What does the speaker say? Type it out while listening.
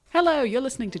Hello, you're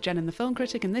listening to Jen and the Film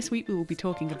Critic, and this week we will be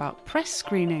talking about press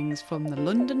screenings from the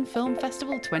London Film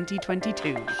Festival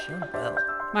 2022. Sure will.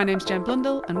 My name's Jen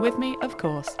Blundell, and with me, of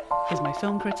course, is my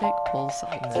film critic, Paul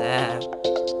Sykes.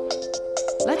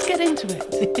 Let's get into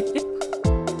it.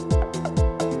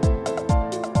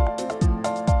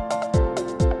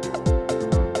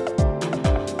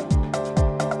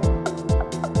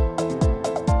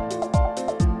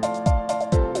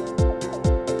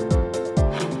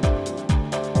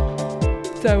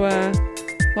 So,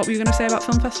 what were you going to say about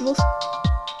film festivals?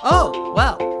 Oh,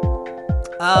 well.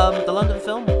 The London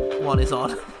film one is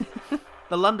on.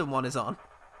 The London one is on.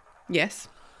 Yes.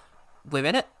 We're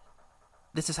in it.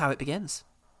 This is how it begins.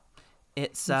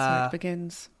 That's how it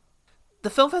begins.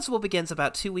 The film festival begins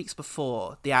about 2 weeks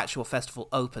before the actual festival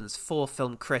opens for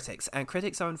film critics, and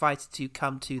critics are invited to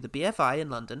come to the BFI in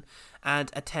London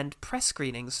and attend press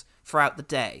screenings throughout the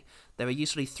day. There are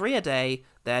usually 3 a day.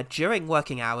 They're during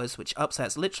working hours, which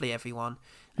upsets literally everyone.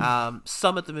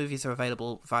 Some of the movies are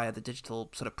available via the digital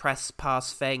sort of press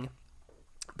pass thing,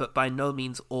 but by no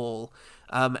means all.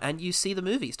 And you see the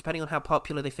movies, depending on how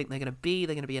popular they think they're going to be.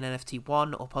 They're going to be an NFT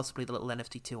 1 or possibly the little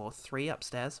NFT 2 or 3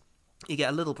 upstairs. You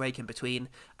get a little break in between,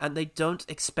 and they don't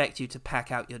expect you to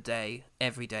pack out your day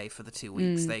every day for the 2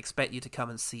 weeks. They expect you to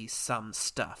come and see some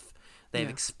stuff. They've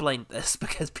explained this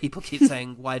because people keep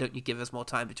saying, why don't you give us more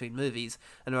time between movies?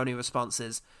 And their only response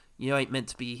is, you ain't meant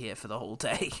to be here for the whole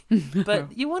day.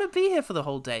 But you want to be here for the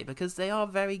whole day because they are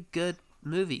very good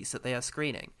movies that they are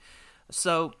screening.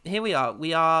 So here we are.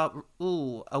 We are,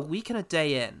 a week and a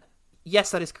day in.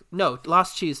 Yes, that is... No,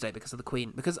 last Tuesday because of the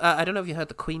Queen. Because I don't know if you heard,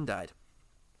 the Queen died.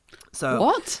 So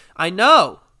What? I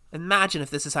know. Imagine if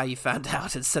this is how you found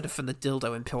out instead of from the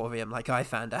Dildo Emporium like I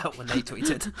found out when they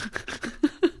tweeted.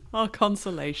 Our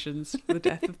consolations for the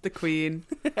death of the Queen.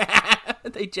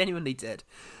 They genuinely did.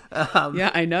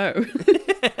 Yeah, I know.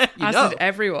 As did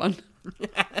everyone.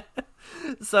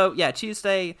 So, yeah,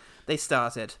 Tuesday they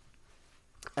started.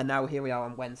 And now here we are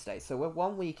on Wednesday. So we're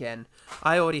 1 week in.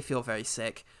 I already feel very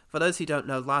sick. For those who don't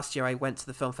know, last year I went to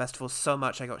the film festival so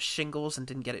much I got shingles and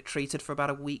didn't get it treated for about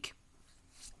a week.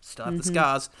 Still have the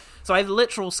scars. So I have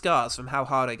literal scars from how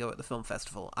hard I go at the film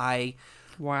festival. I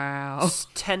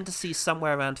tend to see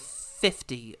somewhere around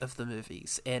 50 of the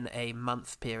movies in a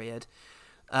month period.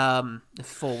 4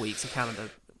 weeks, a calendar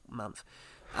month.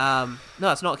 No,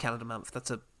 it's not a calendar month.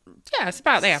 That's a... Yeah, it's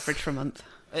about the average for a month.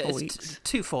 4 it's weeks.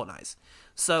 2 fortnights.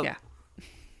 So, yeah.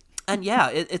 And yeah,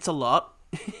 it's a lot.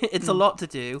 It's a lot to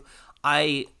do.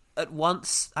 I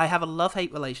have a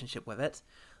love-hate relationship with it.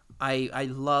 I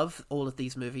love all of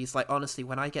these movies. Like, honestly,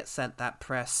 when I get sent that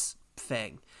press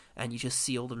thing and you just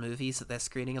see all the movies that they're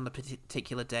screening on the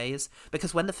particular days,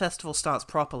 because when the festival starts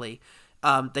properly,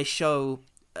 they show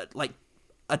like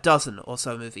a dozen or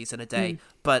so movies in a day,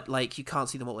 but like you can't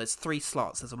see them all. It's 3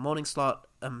 slots. There's a morning slot,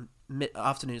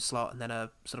 mid-afternoon slot, and then a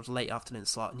sort of late afternoon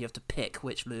slot, and you have to pick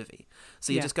which movie.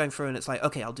 So you're just going through and it's like,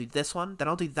 okay, I'll do this one, then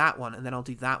I'll do that one, and then I'll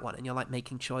do that one, and you're like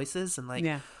making choices and like,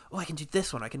 oh, I can do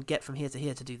this one, I can get from here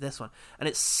to do this one, and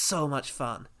it's so much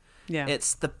fun. Yeah,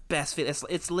 it's the best feeling.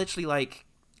 It's literally like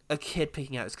a kid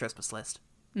picking out his Christmas list.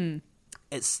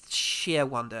 It's sheer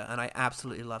wonder, and I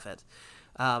absolutely love it.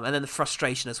 And then the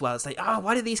frustration as well. It's like,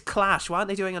 why do these clash? Why aren't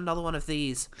they doing another one of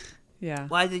these? Yeah.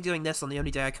 Why are they doing this on the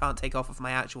only day I can't take off of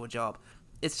my actual job?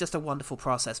 It's just a wonderful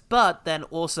process. But then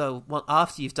also,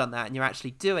 after you've done that and you're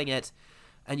actually doing it,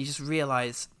 and you just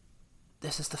realize,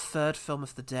 this is the 3rd film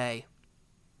of the day,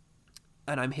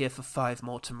 and I'm here for 5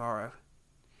 more tomorrow.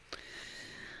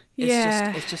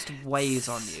 It just weighs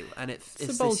on you, and it's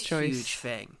this huge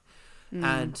thing.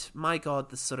 And my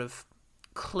God, the sort of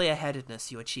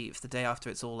clear-headedness you achieve the day after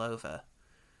it's all over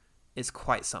is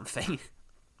quite something.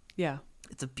 Yeah.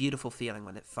 It's a beautiful feeling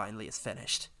when it finally is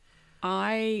finished.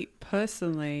 I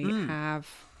personally have,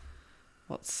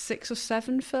 6 or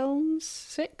 7 films?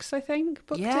 6, I think,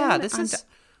 booked in. This is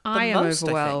I am most,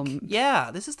 overwhelmed. Yeah,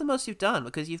 this is the most you've done,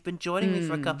 because you've been joining me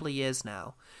for a couple of years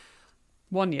now.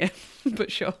 1 year, but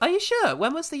sure. Are you sure?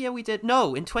 When was the year we did...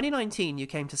 No, in 2019 you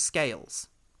came to Scales.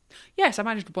 Yes, I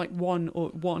managed like one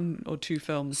or 2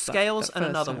 films. Scales and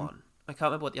another one. I can't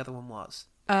remember what the other one was.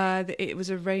 It was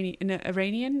an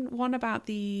Iranian one about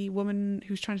the woman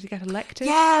who's trying to get elected.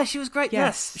 Yeah, she was great.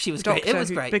 Yes, she was great. It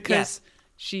was great. Because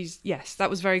that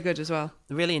was very good as well.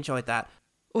 I really enjoyed that.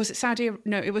 Or was it Saudi?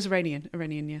 No, it was Iranian,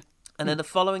 yeah. And then the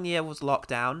following year was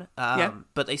lockdown,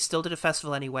 but they still did a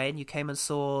festival anyway, and you came and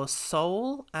saw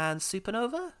Soul and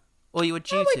Supernova? Or you were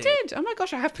due to? I did. Oh my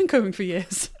gosh, I have been going for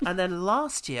years. And then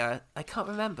last year, I can't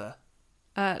remember.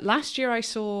 Last year I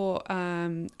saw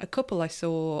a couple. I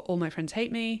saw All My Friends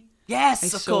Hate Me.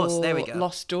 Yes, of course. There we go.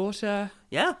 Lost Daughter.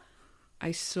 Yeah.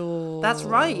 I saw... That's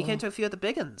right, you came to a few of the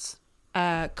big ones.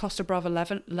 Costa Brava,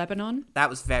 Lebanon. That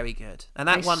was very good. And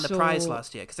that won the prize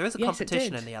last year, because there is a Yes,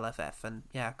 competition in the LFF. And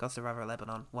yeah, Costa Brava,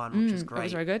 Lebanon won, which is great. That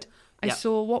was very good. I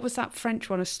saw, what was that French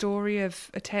one? A story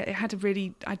of... it had a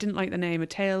really... I didn't like the name. A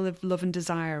Tale of Love and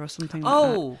Desire or something like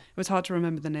that. It was hard to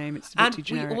remember the name. It's a bit too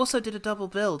generic. And we also did a double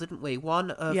bill, didn't we?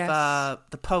 One of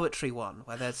the poetry one,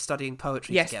 where they're studying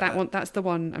poetry together. Yes, that one. That's the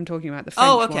one I'm talking about. The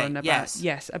French one. About,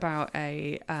 yes, about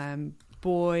a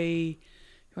boy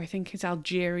who I think is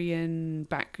Algerian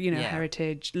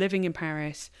heritage, living in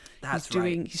Paris.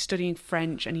 He's studying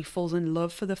French, and he falls in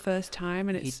love for the first time.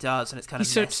 And he does, and it's kind of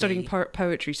he's studying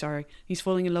poetry. Sorry, he's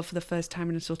falling in love for the first time,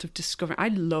 and a sort of discovering. I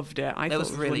loved it. I thought it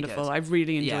was really wonderful. Good. I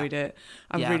really enjoyed it.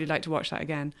 I'd really like to watch that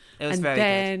again. It was very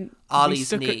good.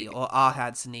 Ali's knee or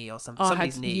Ahad's knee or something.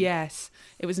 Somebody's knee. Yes,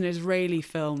 it was an Israeli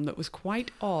film that was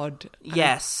quite odd.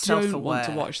 Yes, I don't want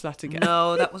to watch that again.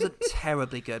 No, that wasn't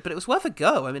terribly good, but it was worth a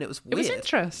go. I mean, it was weird. It was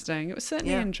interesting. It was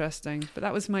certainly interesting, but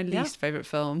that was my least favourite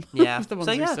film. Yeah, of the ones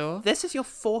we saw. This is your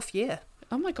 4th year.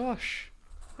 Oh my gosh,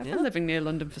 I've been living near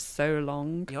London for so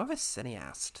long. You're a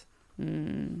cineast.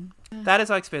 That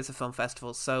is our experience of film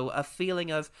festivals. So a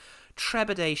feeling of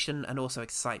trepidation and also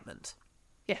excitement.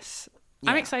 Yes.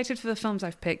 I'm excited for the films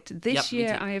I've picked. This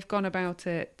year I have gone about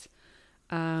it...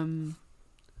 a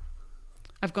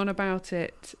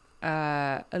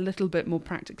little bit more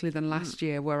practically than last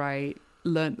year, where I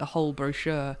learnt the whole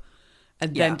brochure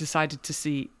and then decided to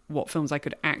see what films I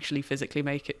could actually physically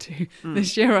make it to.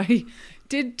 This year I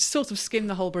did sort of skim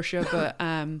the whole brochure, but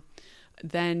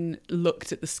then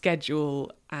looked at the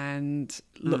schedule and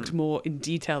looked more in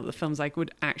detail at the films I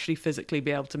would actually physically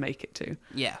be able to make it to.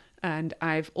 Yeah. And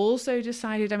I've also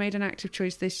decided, I made an active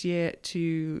choice this year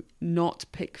to not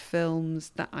pick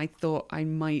films that I thought I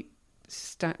might...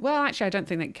 well, actually, I don't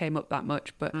think that came up that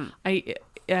much, but I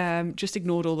just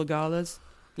ignored all the galas.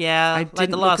 Yeah, I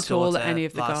didn't look at all at any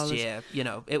of the last galas. Year,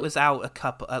 it was out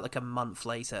a month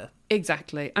later.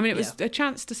 Exactly. I mean, it was a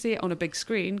chance to see it on a big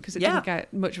screen, because it didn't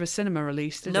get much of a cinema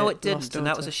release, did it? No, it didn't, and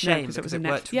that was a shame, because it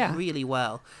worked really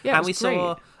well. Yeah, and we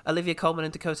saw Olivia Colman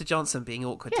and Dakota Johnson being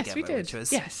awkward together. Yes, we did. Which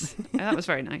was... Yes, that was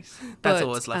very nice. That's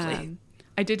always lovely.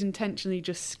 I did intentionally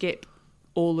just skip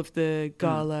all of the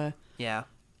gala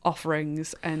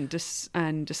offerings and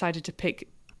decided to pick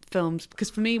films, because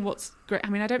for me what's great, I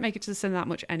mean, I don't make it to the cinema that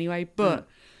much anyway, but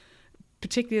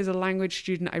particularly as a language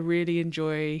student, I really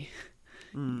enjoy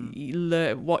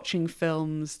watching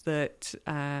films that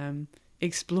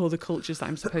explore the cultures that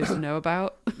I'm supposed to know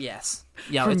about. Yes.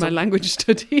 From my language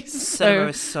studies. Cinema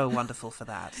is so wonderful for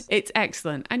that. It's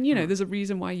excellent. And there's a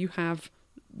reason why you have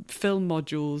film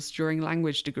modules during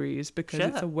language degrees, because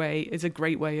it's a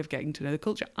great way of getting to know the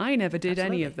culture. I never did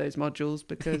any of those modules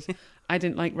because I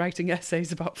didn't like writing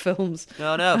essays about films.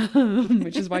 Oh no.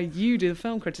 Which is why you do the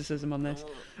film criticism on this.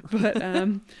 But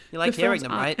you like hearing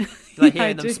them, right? You like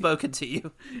hearing them spoken to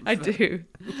you. I do.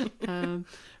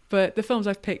 But the films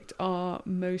I've picked are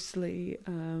mostly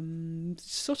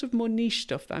sort of more niche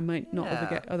stuff that I might not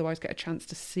otherwise get a chance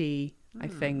to see, I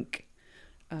think.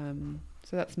 So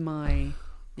that's my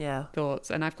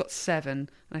thoughts. And I've got 7, and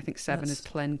I think 7 is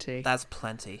plenty. That's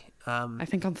plenty. I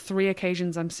think on 3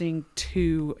 occasions I'm seeing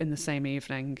 2 in the same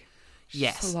evening.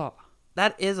 Yes. That's a lot.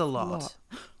 That is a lot.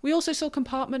 We also saw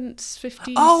Compartments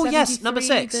 50. Oh, yes, number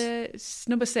 6.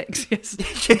 Number 6, yes.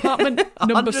 Compartment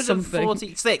number something.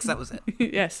 146, that was it.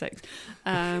 Yeah, 6.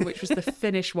 Which was the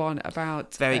Finnish one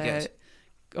about very good.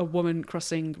 A woman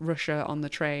crossing Russia on the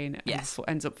train and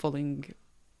ends up falling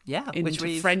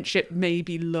into friendship,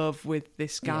 maybe love with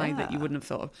this guy that you wouldn't have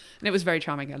thought of. And it was very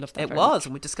charming. I loved that. It was,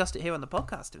 and we discussed it here on the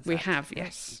podcast, in fact. We have,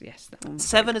 yes. That one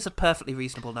 7 is a perfectly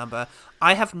reasonable number.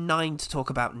 I have 9 to talk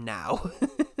about now.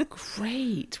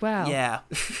 Great. Well. Yeah.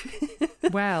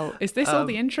 Well, is this all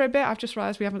the intro bit? I've just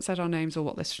realised we haven't said our names or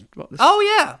what this.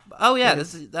 Oh yeah.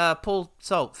 This is Paul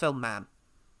Salt, film man.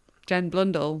 Jen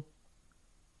Blundell.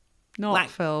 Not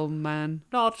film man.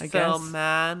 Not film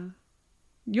man.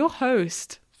 Your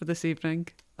host for this evening.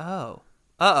 Oh.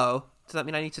 Uh-oh. Does that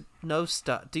mean I need to know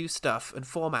do stuff, and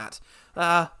format?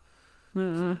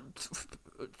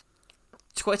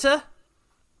 Twitter?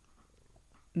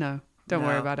 No, don't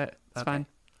worry about it. It's fine.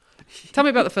 Tell me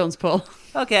about the films, Paul.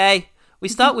 Okay. We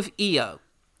start with EO.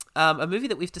 A movie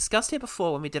that we've discussed here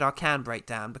before when we did our Cannes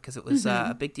breakdown, because it was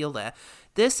a big deal there.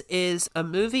 This is a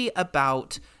movie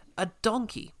about a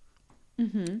donkey.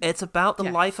 Mm-hmm. It's about the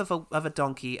life of a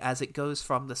donkey as it goes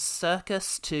from the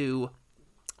circus to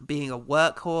being a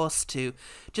workhorse to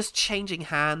just changing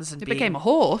hands. And became a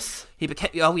horse. He became...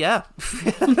 Oh, yeah.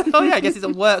 I guess he's a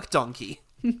work donkey.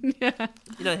 Yeah.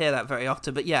 You don't hear that very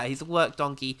often, but yeah, he's a work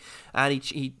donkey, and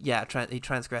he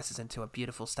transgresses into a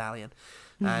beautiful stallion,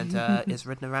 and is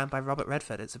ridden around by Robert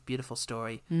Redford. It's a beautiful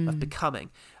story of becoming.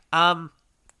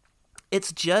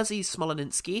 It's Jerzy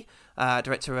Smolensky,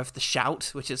 director of The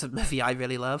Shout, which is a movie I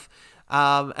really love,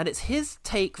 and it's his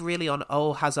take really on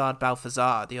Old Hazard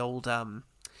Balthazar, the old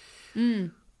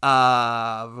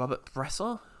Robert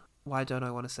Bresson. Why don't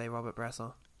I want to say Robert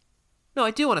Bresson? No,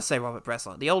 I do want to say Robert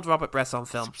Bresson. The old Robert Bresson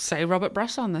film. Say Robert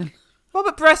Bresson, then.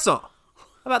 Robert Bresson!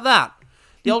 How about that?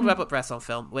 The old Robert Bresson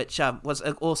film, which was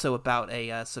also about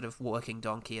a sort of working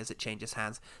donkey as it changes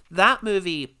hands. That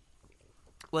movie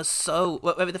was so...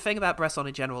 the thing about Bresson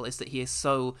in general is that he is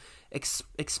so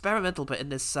experimental, but in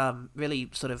this really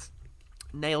sort of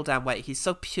nailed-down way. He's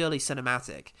so purely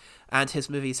cinematic, and his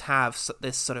movies have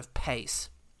this sort of pace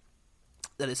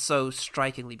that is so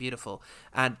strikingly beautiful,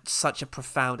 and such a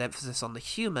profound emphasis on the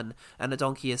human, and the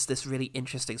donkey is this really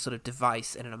interesting sort of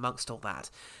device in and amongst all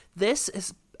that. This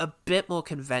is a bit more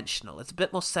conventional. It's a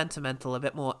bit more sentimental, a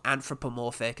bit more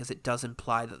anthropomorphic, as it does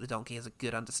imply that the donkey has a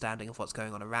good understanding of what's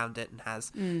going on around it and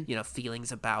has,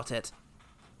 feelings about it.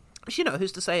 Which,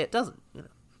 who's to say it doesn't?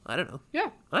 I don't know.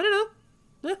 Yeah. I don't know.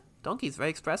 Yeah, donkey's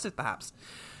very expressive, perhaps.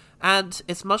 And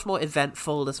it's much more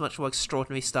eventful. There's much more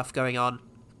extraordinary stuff going on.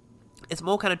 It's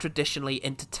more kind of traditionally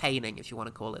entertaining, if you want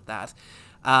to call it that,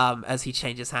 as he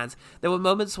changes hands. There were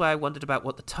moments where I wondered about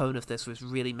what the tone of this was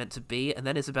really meant to be, and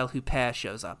then Isabelle Huppert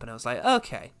shows up, and I was like,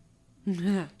 okay.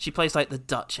 She plays like the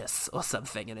Duchess or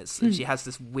something, and she has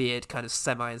this weird kind of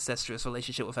semi-incestuous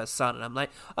relationship with her son, and I'm like,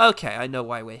 okay, I know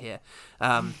why we're here.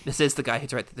 This is the guy who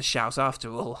directed The Shout,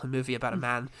 after all, a movie about a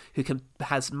man who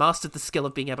has mastered the skill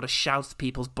of being able to shout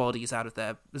people's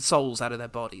souls out of their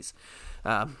bodies.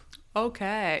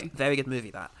 Okay. Very good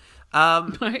movie, that.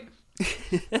 Right.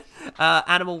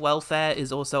 Animal welfare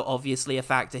is also obviously a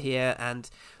factor here, and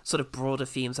sort of broader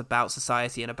themes about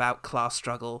society and about class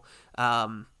struggle,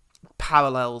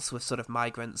 parallels with sort of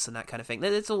migrants and that kind of thing.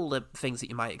 It's all the things that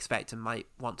you might expect and might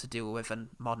want to do with a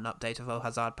modern update of Old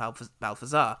Hazard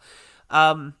Balthazar.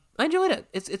 I enjoyed it.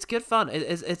 It's good fun.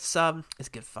 It's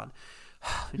good fun.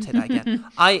 Let me say that again.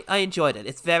 I enjoyed it.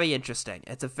 It's very interesting.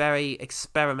 It's a very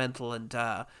experimental and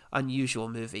unusual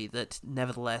movie that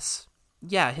nevertheless,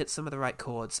 hits some of the right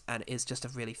chords and is just a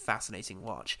really fascinating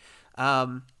watch.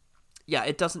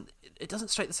 It doesn't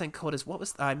strike the same chord as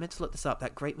I meant to look this up,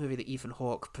 that great movie that Ethan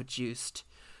Hawke produced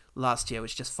last year,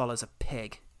 which just follows a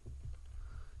pig.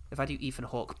 If I do Ethan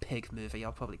Hawke pig movie,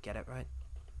 I'll probably get it right.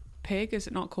 Pig? Is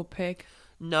it not called Pig?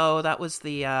 No, that was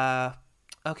the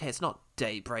okay, it's not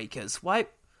Daybreakers. Why?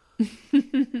 I'm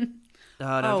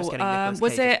just getting Nicolas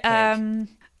was Cage's it pig.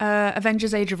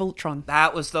 Avengers Age of Ultron?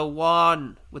 That was the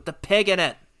one with the pig in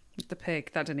it. The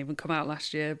pig. That didn't even come out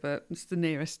last year, but it's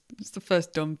the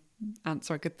first dumb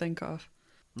answer I could think of.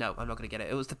 No, I'm not going to get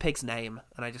it. It was the pig's name,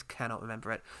 and I just cannot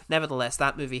remember it. Nevertheless,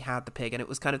 that movie had the pig, and it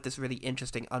was kind of this really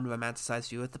interesting, unromanticized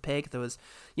view of the pig. There was,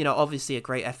 obviously a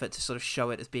great effort to sort of show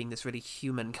it as being this really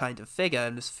human kind of figure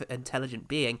and this intelligent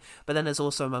being, but then there's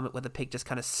also a moment where the pig just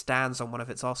kind of stands on one of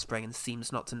its offspring and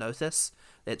seems not to notice.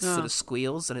 It sort of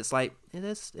squeals, and it's like, it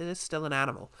is still an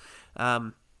animal.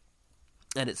 And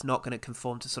it's not going to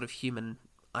conform to sort of human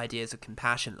ideas of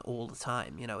compassion all the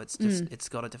time. It's just it's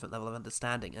got a different level of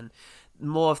understanding, and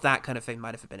more of that kind of thing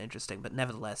might have been interesting, but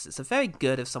nevertheless it's a very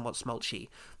good, if somewhat smolchy,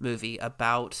 movie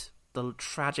about the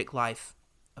tragic life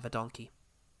of a donkey.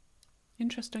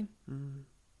 Interesting.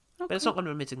 Okay. But it's not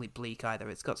unremittingly bleak either.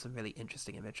 It's got some really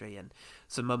interesting imagery and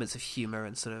some moments of humor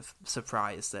and sort of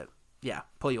surprise that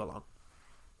pull you along.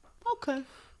 Okay.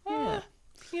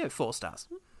 4 stars.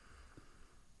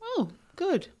 Oh,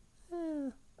 good.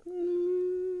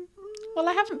 Well,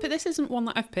 I haven't. This isn't one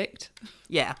that I've picked.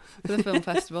 Yeah. For the film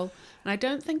festival, and I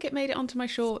don't think it made it onto my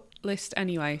short list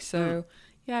anyway. So,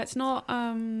 it's not.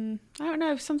 I don't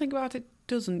know. Something about it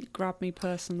doesn't grab me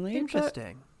personally.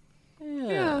 Interesting.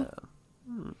 Yeah.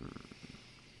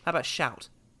 How about Shout?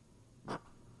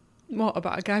 What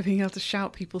about a guy being able to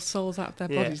shout people's souls out of their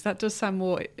bodies? That does sound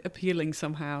more appealing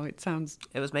somehow. It sounds.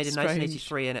 It was made in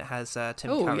 1983, and it has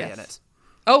Tim Curry in it.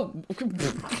 Oh,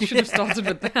 you should have started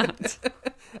with that.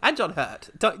 And John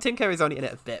Hurt. Tim Curry's only in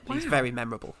it a bit, but he's very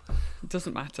memorable. It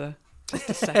doesn't matter. Just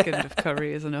a second of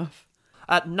Curry is enough.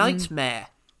 Nightmare,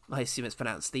 I assume it's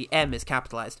pronounced. The M is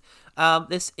capitalised.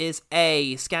 This is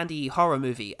a Scandi horror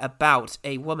movie about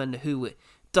a woman who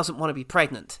doesn't want to be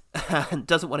pregnant and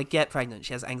doesn't want to get pregnant.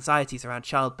 She has anxieties around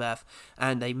childbirth,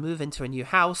 and they move into a new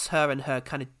house, her and her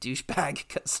kind of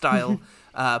douchebag style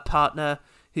partner,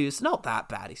 who's not that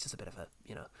bad. He's just a bit of a,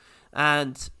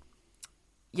 and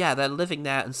yeah, they're living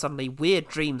there, and suddenly weird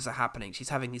dreams are happening. She's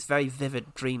having these very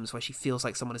vivid dreams where she feels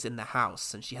like someone is in the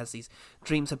house, and she has these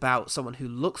dreams about someone who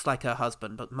looks like her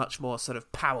husband, but much more sort of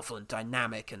powerful and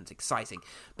dynamic and exciting,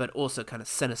 but also kind of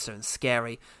sinister and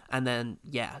scary. And then,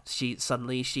 yeah, she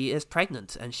is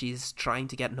pregnant, and she's trying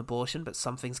to get an abortion, but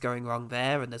something's going wrong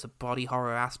there, and there's a body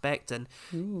horror aspect, and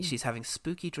she's having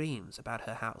spooky dreams about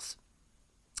her house.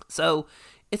 So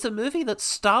it's a movie that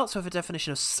starts with a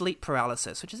definition of sleep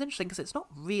paralysis, which is interesting because it's not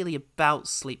really about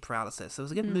sleep paralysis. There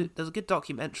was a good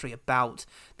documentary about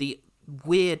the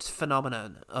weird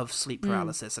phenomenon of sleep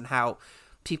paralysis and how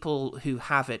people who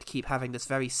have it keep having this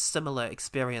very similar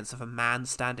experience of a man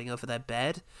standing over their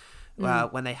bed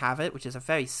when they have it, which is a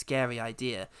very scary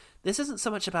idea. This isn't so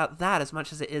much about that as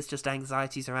much as it is just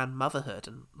anxieties around motherhood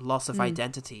and loss of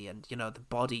identity and, you know, the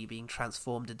body being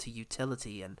transformed into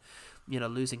utility and, you know,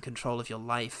 losing control of your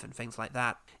life and things like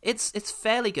that. It's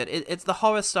fairly good. It's the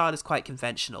horror style is quite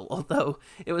conventional, although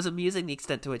it was amusing the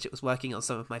extent to which it was working on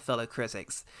some of my fellow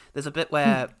critics. There's a bit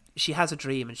where she has a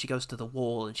dream and she goes to the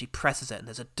wall and she presses it and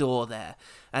there's a door there.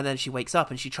 And then she wakes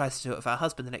up and she tries to do it with her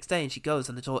husband the next day and she goes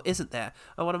and the door isn't there.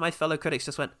 And one of my fellow critics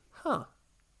just went, huh.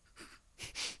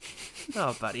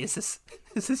 Oh, buddy, is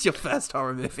this your first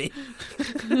horror movie?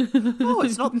 Oh,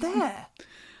 it's not there.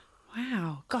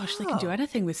 Wow. Gosh, they can do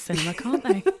anything with cinema, can't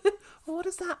they? Well, what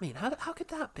does that mean? How could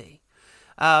that be?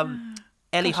 I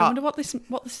wonder what this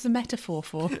is a metaphor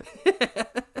for.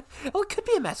 Oh, it could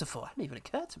be a metaphor. It hadn't even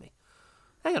occurred to me.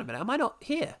 Hang on a minute. Am I not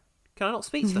here? Can I not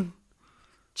speak to them?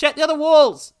 Check the other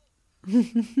walls!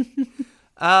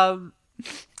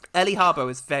 Ellie Harbour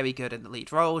is very good in the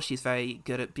lead role. She's very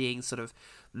good at being sort of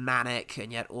manic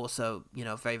and yet also, you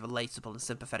know, very relatable and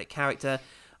sympathetic character.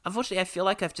 Unfortunately, I feel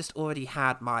like I've just already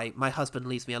had my husband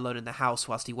leaves me alone in the house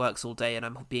whilst he works all day and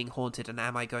I'm being haunted and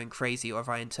am I going crazy or have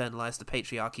I internalized the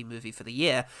patriarchy movie for the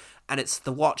year? And it's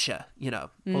The Watcher, you know.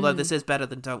 Although this is better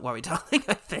than Don't Worry, Darling,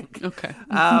 I think. Okay.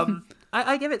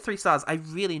 I give it 3 stars. I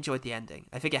really enjoyed the ending.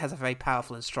 I think it has a very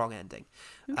powerful and strong ending.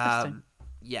 Interesting.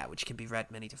 Yeah, which can be read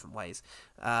many different ways.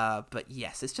 But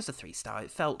yes, it's just a 3-star.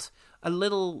 It felt a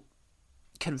little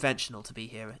conventional to be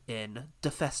here in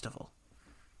the festival.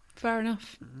 Fair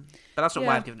enough. But that's not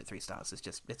why I've given it 3 stars.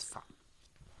 It's fun.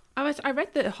 I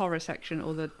read the horror section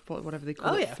or the whatever they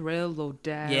call it, thrill or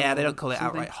dare. Yeah, they don't call it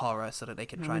outright horror so that they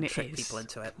can try and trick people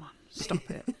into it. Come on, stop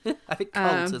it. I think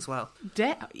cult as well.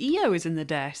 EO is in the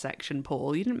dare section,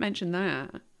 Paul. You didn't mention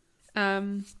that.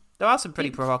 There are some pretty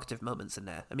provocative moments in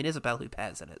there. I mean, Isabelle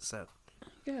Huppert's in it, so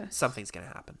something's going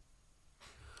to happen.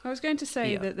 I was going to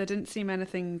say that there didn't seem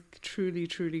anything truly,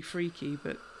 truly freaky,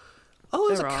 but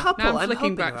there's a couple. Now I'm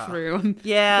flicking back through. I'm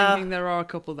thinking there are a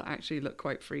couple that actually look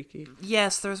quite freaky.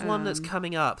 Yes, there's one that's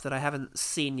coming up that I haven't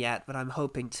seen yet, but I'm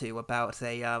hoping to, about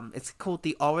it's called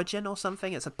The Origin or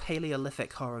something. It's a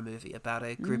Paleolithic horror movie about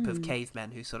a group of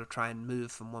cavemen who sort of try and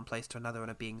move from one place to another and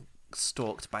are being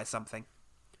stalked by something.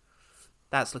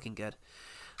 That's looking good.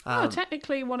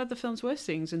 Technically, one of the films we're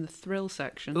seeing is in the thrill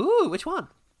section. Ooh, which one?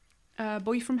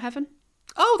 Boy from Heaven.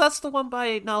 Oh, that's the one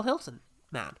by Niall Hilton,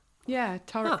 man. Yeah,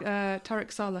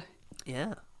 Tariq Saleh.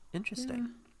 Yeah, interesting.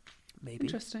 Yeah. Maybe.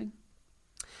 Interesting.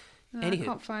 I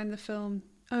can't find the film.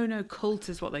 Oh no, Cult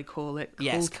is what they call it.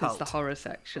 Cult is the horror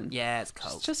section. Yeah, it's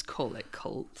Cult. Just call it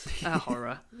Cult.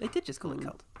 Horror. They did just call it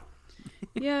Cult.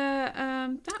 Yeah,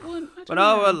 that one. When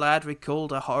our lad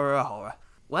recalled a horror.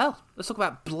 Well, let's talk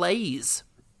about Blaze.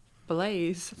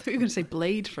 Blaze? I thought you were going to say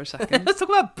Blade for a second. Let's talk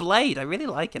about Blade. I really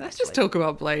like it, Let's just talk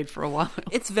about Blade for a while.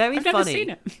 It's very funny. I've never seen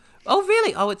it. Oh,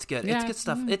 really? Oh, it's good. Yeah. It's good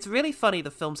stuff. It's really funny, the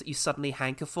films that you suddenly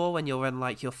hanker for when you're in,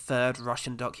 like, your 3rd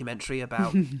Russian documentary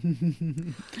about...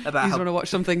 You just want to watch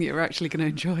something that you're actually going to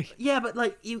enjoy. Yeah, but,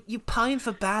 like, you pine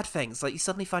for bad things. Like, you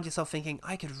suddenly find yourself thinking,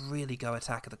 I could really go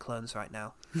Attack of the Clones right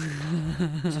now.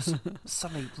 Just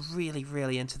suddenly really,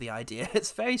 really into the idea.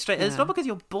 It's very straight. Yeah. It's not because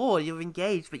you're bored, you're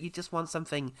engaged, but you just want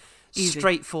something easy,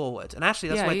 straightforward. And actually,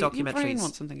 that's why documentaries... You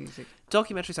want something easy.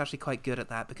 Documentaries are actually quite good at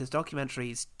that, because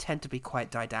documentaries tend to be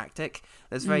quite didactic.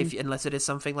 There's very few, unless it is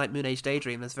something like Moon Age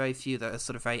Daydream, there's very few that are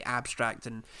sort of very abstract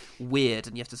and weird,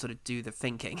 and you have to sort of do the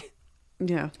thinking.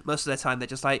 Yeah. Most of their time, they're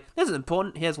just like, this is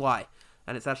important, here's why.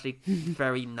 And it's actually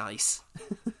very nice.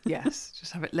 Yes,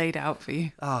 just have it laid out for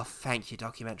you. Oh, thank you,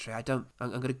 documentary. I'm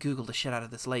going to Google the shit out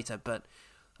of this later, but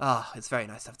it's very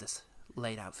nice to have this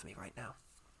laid out for me right now.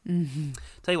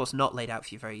 Tell you what's not laid out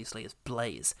for you very easily is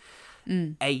Blaze.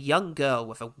 A young girl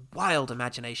with a wild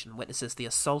imagination witnesses the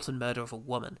assault and murder of a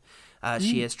woman.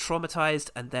 She is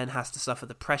traumatized and then has to suffer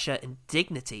the pressure,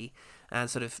 indignity, and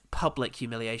sort of public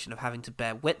humiliation of having to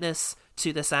bear witness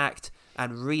to this act,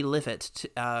 and relive it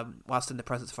whilst in the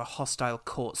presence of a hostile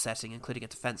court setting, including a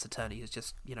defense attorney who's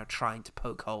just, trying to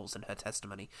poke holes in her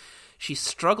testimony. She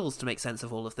struggles to make sense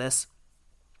of all of this,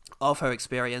 of her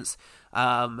experience,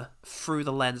 through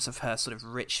the lens of her sort of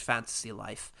rich fantasy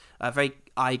life. A very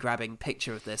eye-grabbing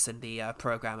picture of this in the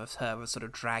program of her with a sort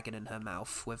of dragon in her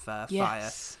mouth with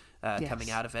fire coming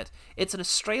out of it. It's an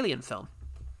Australian film.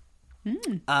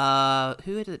 Who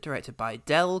is it directed by?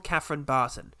 Del Catherine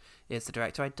Barton is the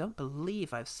director. I don't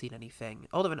believe I've seen anything.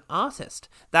 Oh, they're an artist.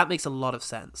 That makes a lot of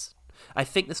sense. I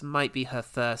think this might be her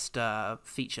first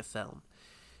feature film.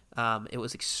 It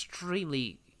was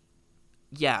extremely,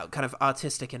 kind of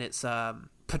artistic in its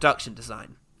production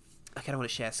design. I kind of want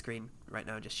to share screen right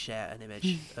now and just share an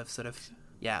image of sort of,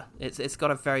 it's got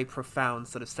a very profound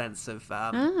sort of sense of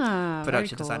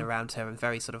production design around her, and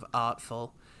very sort of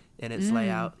artful in its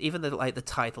layout. Even the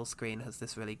title screen has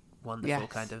this really wonderful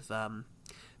kind of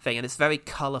thing, and it's very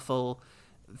colourful,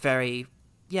 very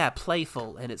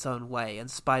playful in its own way, in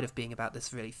spite of being about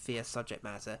this really fierce subject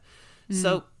matter.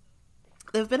 So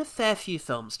there have been a fair few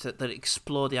films that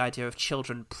explore the idea of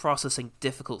children processing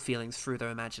difficult feelings through their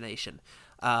imagination.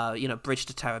 Bridge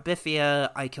to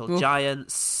Terabithia, I Kill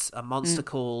Giants, A Monster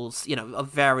Calls, of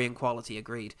varying quality,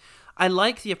 agreed. I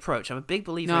like the approach. I'm a big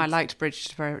believer. No, I liked Bridge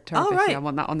to Terabithia. Oh, right. I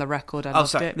want that on the record. I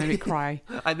loved it. Made me cry.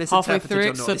 I misinterpreted halfway through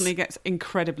your it, noise. suddenly gets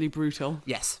incredibly brutal.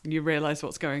 Yes. And you realise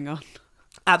what's going on.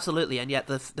 Absolutely, and yet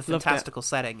the fantastical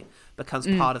setting becomes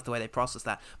part of the way they process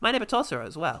that. My Neighbor Totoro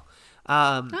as well.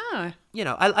 I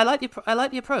like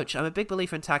the approach. I'm a big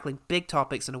believer in tackling big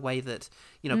topics in a way that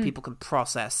people can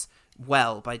process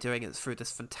well by doing it through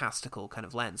this fantastical kind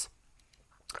of lens.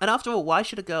 And after all, why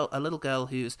should a little girl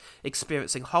who's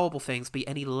experiencing horrible things be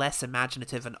any less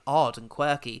imaginative and odd and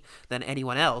quirky than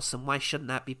anyone else? And why shouldn't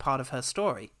that be part of her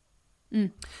story?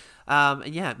 It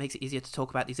makes it easier to talk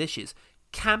about these issues.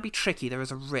 Can be tricky. There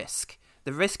is a risk.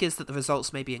 The risk is that the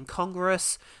results may be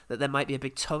incongruous, that there might be a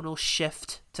big tonal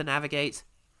shift to navigate,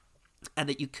 and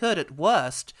that you could, at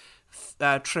worst,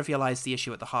 trivialize the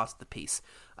issue at the heart of the piece.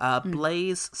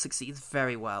 Blaze succeeds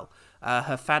very well.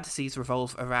 Her fantasies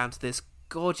revolve around this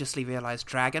gorgeously realized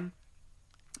dragon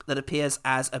that appears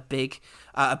as a big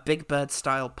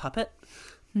bird-style puppet.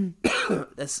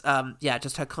 This,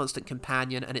 just her constant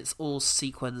companion, and it's all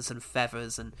sequins and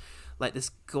feathers and like this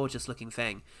gorgeous looking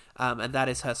thing, and that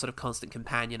is her sort of constant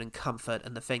companion and comfort,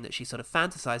 and the thing that she sort of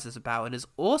fantasizes about, and is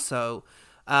also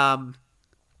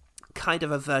kind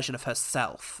of a version of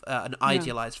herself, an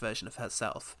idealized version of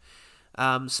herself.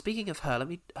 Speaking of her,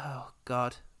 oh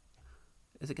god,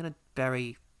 is it going to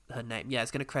bury her name? Yeah,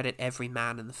 it's going to credit every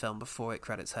man in the film before it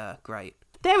credits her. Great,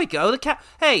 there we go.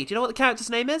 Hey, do you know what the character's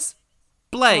name is?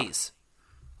 Blaze.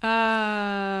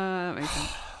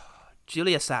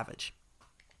 Julia Savage.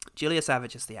 Julia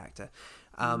Savage is the actor,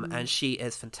 and she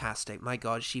is fantastic. My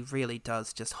God, she really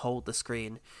does just hold the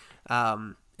screen.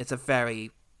 It's a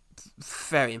very,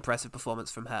 very impressive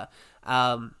performance from her.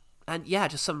 And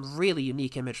just some really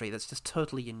unique imagery that's just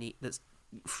totally unique. That's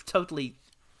totally...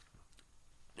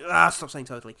 stop saying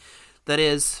totally. That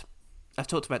is... I've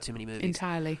talked about too many movies.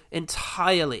 Entirely.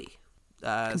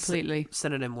 Completely.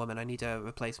 Synonym woman. I need a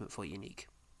replacement for unique.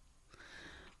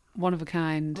 One of a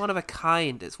kind.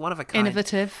 It's one of a kind.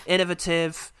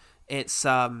 Innovative. It's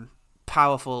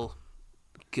powerful.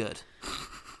 Good.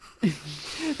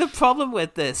 The problem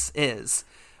with this is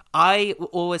I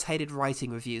always hated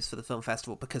writing reviews for the film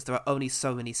festival because there are only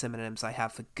so many synonyms I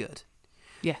have for good.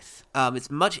 Yes.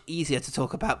 It's much easier to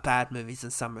talk about bad movies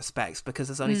in some respects because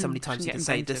there's only so many times you can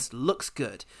say this looks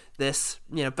good.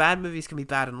 Bad movies can be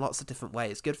bad in lots of different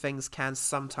ways. Good things can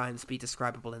sometimes be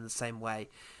describable in the same way.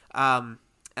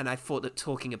 And I thought that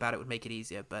talking about it would make it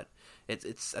easier, but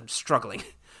I'm struggling.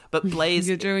 But Blaze...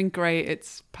 You're doing great.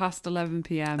 It's past 11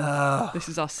 p.m. This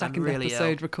is our second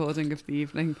episode recording of the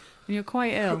evening. And you're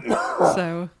quite ill.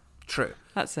 So... True.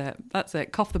 That's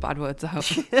it. Cough the bad words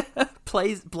out.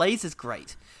 Blaze is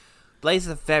great. Blaze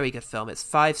is a very good film. It's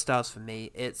 5 stars for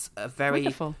me. It's a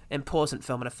very important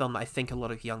film, and a film that I think a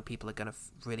lot of young people are going to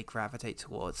really gravitate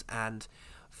towards and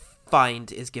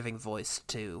find is giving voice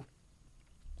to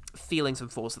feelings and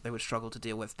thoughts that they would struggle to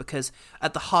deal with, because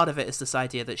at the heart of it is this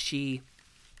idea that she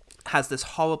has this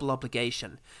horrible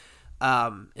obligation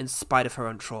in spite of her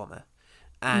own trauma,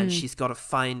 and she's got to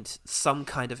find some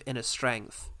kind of inner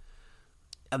strength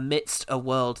amidst a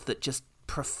world that just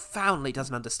profoundly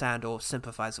doesn't understand or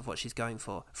sympathize with what she's going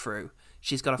through.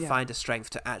 She's got to find a strength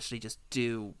to actually just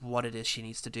do what it is she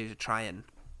needs to do to try and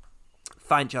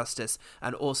find justice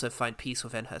and also find peace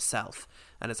within herself.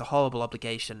 And it's a horrible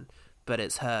obligation, but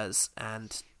it's hers,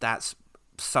 and that's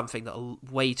something that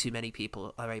way too many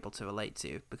people are able to relate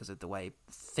to because of the way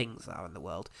things are in the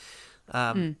world.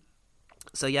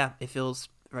 So yeah, it feels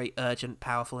very urgent,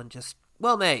 powerful, and just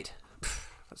well made.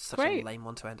 That's such a lame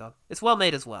one to end on. It's well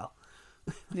made as well.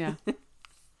 Yeah.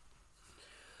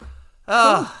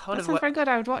 Oh, that sounds very good.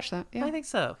 I would watch that. Yeah. I think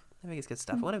so. I think it's good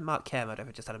stuff. I wonder if Mark Kermode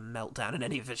ever just had a meltdown in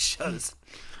any of his shows.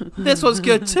 This one's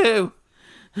good too.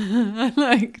 I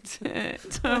liked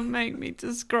it. Don't make me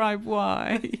describe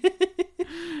why.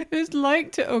 Just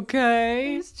liked it,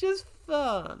 okay? It's just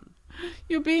fun.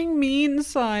 You're being mean,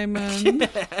 Simon.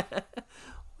 What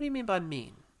do you mean by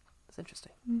mean? That's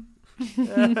interesting.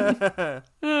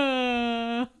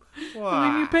 Why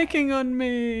are you picking on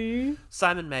me?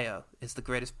 Simon Mayo is the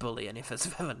greatest bully any of us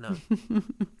have ever known.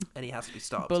 And he has to be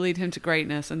stopped. Bullied him to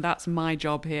greatness, and that's my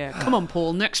job here. Come on,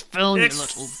 Paul. Next film, you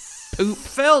little poop.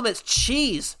 Film, it's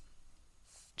cheese.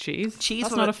 Cheese? Cheese.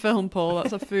 That's not a film, Paul.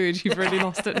 That's a food. You've really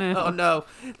lost it now. Oh, no.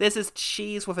 This is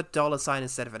cheese with a $sign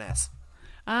instead of an S.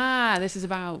 Ah, this is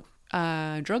about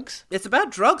drugs? It's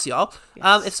about drugs, y'all.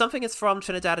 Yes. If something is from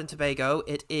Trinidad and Tobago,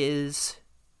 it is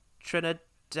Trinidad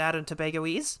and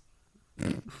Tobagoese.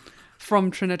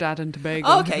 From Trinidad and Tobago.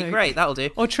 Oh, okay, great. That'll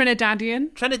do. Or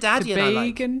Trinidadian. Trinidadian, I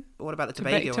like. Tobagan. What about the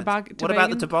Tobago? Tobagan? What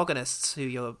about the tobaggonists who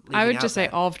you're leaving I would out just there?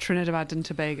 say of Trinidad and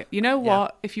Tobago. You know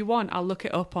what? If you want, I'll look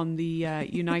it up on the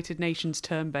United Nations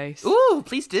term base. Ooh,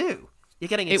 please do. You're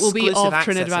getting exclusive It will be of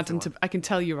access, Trinidad and Tobago. I can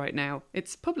tell you right now.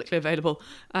 It's publicly available.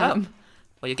 Well,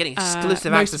 you're getting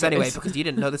exclusive access anyway because you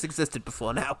didn't know this existed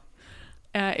before now.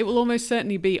 It will almost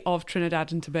certainly be of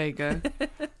Trinidad and Tobago.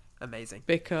 Amazing.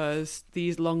 Because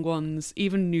these long ones,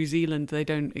 even New Zealand, they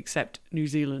don't accept New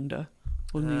Zealander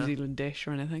or New Zealandish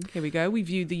or anything. Here we go. We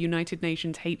view the United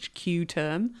Nations HQ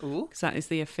term because that is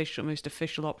the most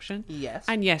official option. Yes.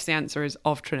 And yes, the answer is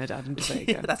of Trinidad and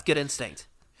Tobago. That's good instinct.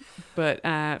 But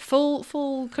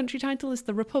full country title is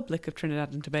the Republic of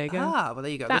Trinidad and Tobago. Ah, well,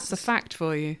 there you go. That's a fact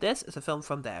for you. This is a film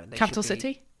from there. And Capital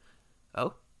city?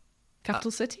 Oh?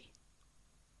 Capital city?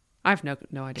 I've no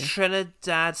idea.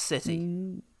 Trinidad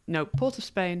City. No, Port of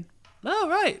Spain. Oh,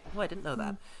 right. Well, I didn't know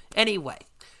that. Anyway,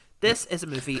 this is a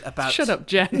movie about... Shut up,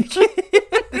 Jen.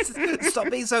 Stop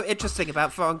being so interesting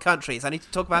about foreign countries. I need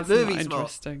to talk about movies more.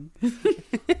 Interesting.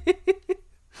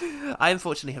 I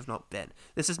unfortunately have not been.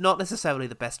 This is not necessarily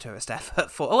the best tourist effort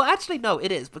for... Oh, actually, no,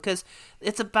 it is, because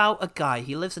it's about a guy.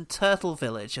 He lives in Turtle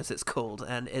Village, as it's called,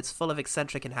 and it's full of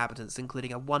eccentric inhabitants,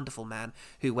 including a wonderful man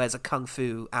who wears a kung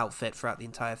fu outfit throughout the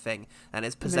entire thing and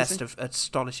is possessed of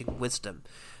astonishing wisdom.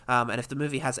 And if the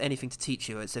movie has anything to teach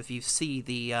you, it's if you see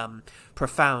the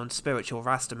profound spiritual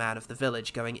Rasta man of the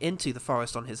village going into the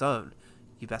forest on his own,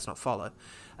 you best not follow.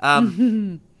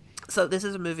 So this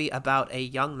is a movie about a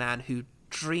young man who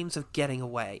dreams of getting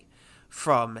away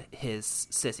from his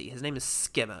city. His name is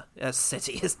Skimmer.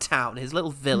 His town, his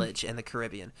little village in the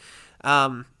Caribbean.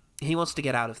 He wants to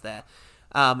get out of there.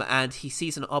 And he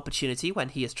sees an opportunity when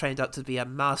he is trained up to be a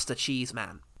master cheese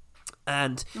man.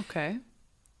 And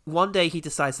one day he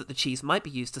decides that the cheese might be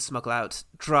used to smuggle out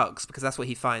drugs, because that's what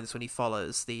he finds when he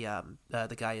follows the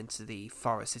guy into the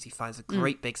forest. Is he finds a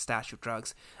great big stash of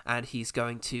drugs, and he's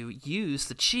going to use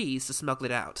the cheese to smuggle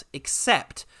it out.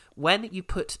 Except when you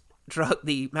put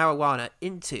the marijuana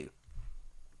into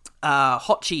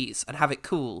hot cheese and have it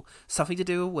cool, something to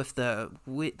do with the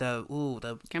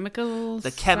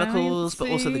chemicals, but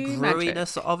also the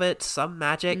growiness of it, some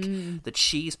magic. The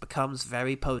cheese becomes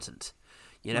very potent.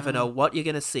 You never know what you're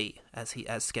going to see, as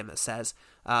Skimmer says.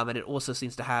 And it also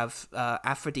seems to have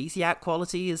aphrodisiac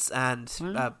qualities and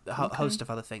a host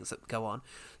of other things that go on.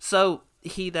 So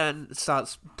he then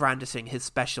starts brandishing his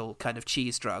special kind of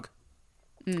cheese drug.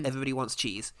 Everybody wants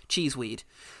cheese weed.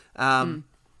 And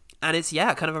it's,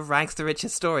 kind of a rags to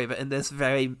riches story, but in this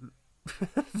very,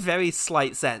 very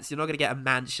slight sense. You're not going to get a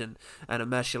mansion and a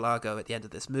Murcielago at the end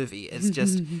of this movie. It's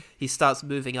just he starts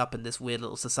moving up in this weird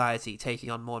little society, taking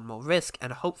on more and more risk,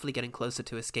 and hopefully getting closer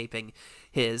to escaping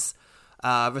his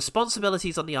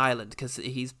responsibilities on the island, because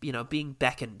he's being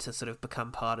beckoned to sort of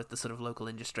become part of the sort of local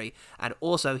industry. And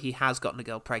also he has gotten a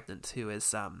girl pregnant who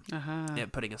is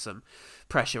putting some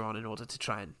pressure on in order to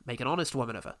try and make an honest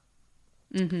woman of her.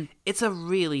 It's a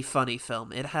really funny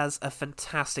film. It has a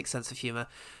fantastic sense of humor.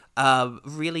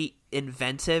 Really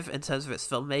inventive in terms of its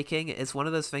filmmaking. It's one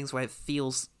of those things where it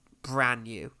feels brand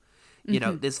new.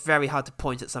 It's very hard to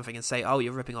point at something and say, oh,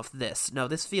 you're ripping off this. No,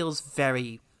 this feels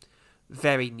very,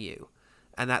 very new.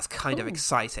 And that's kind of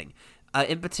exciting.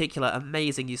 In particular,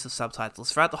 amazing use of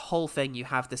subtitles. Throughout the whole thing, you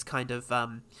have this kind of...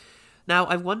 Now,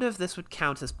 I wonder if this would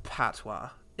count as patois.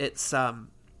 It's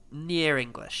near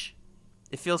English.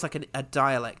 It feels like a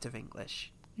dialect of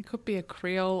English. It could be a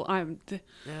Creole.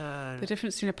 The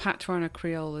difference between a patois and a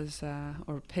Creole is,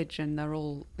 or a pidgin,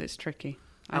 it's tricky.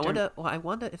 I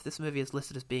wonder if this movie is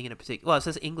listed as being in a particular... Well, it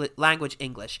says language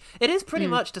English. It is pretty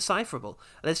much decipherable.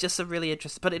 There's just some really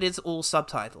interesting... But it is all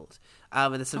subtitled.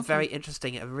 And there's some very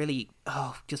interesting and really,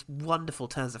 just wonderful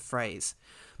turns of phrase.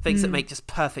 Things that make just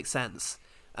perfect sense.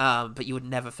 But you would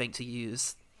never think to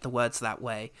use the words that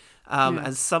way.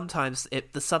 And sometimes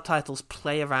the subtitles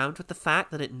play around with the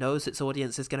fact that it knows its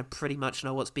audience is going to pretty much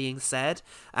know what's being said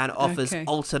and offers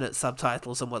alternate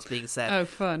subtitles on what's being said. Oh,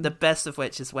 fun. The best of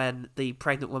which is when the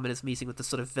pregnant woman is meeting with the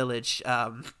sort of village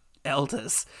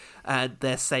elders and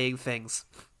they're saying things.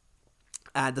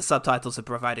 And the subtitles are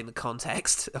providing the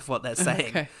context of what they're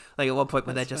saying. Okay. Like at one point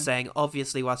when they're just saying,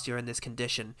 obviously, whilst you're in this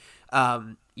condition,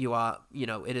 you are,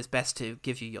 it is best to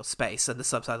give you your space. And the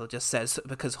subtitle just says,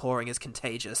 because whoring is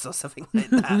contagious or something like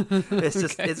that. It's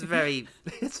just, it's very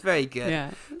good.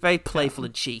 Yeah. Very playful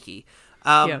and cheeky.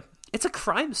 It's a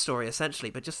crime story,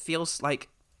 essentially, but just feels like,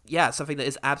 something that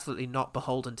is absolutely not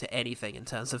beholden to anything in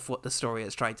terms of what the story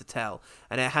is trying to tell.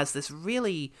 And it has this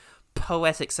really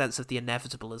poetic sense of the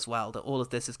inevitable as well, that all of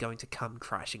this is going to come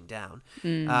crashing down.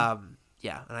 And I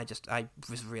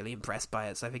was really impressed by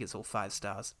it, so I think it's all 5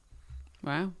 stars.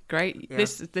 Wow, great.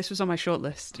 This was on my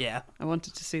shortlist. I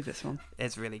wanted to see this one.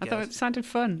 It's really good. I thought it sounded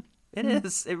fun. It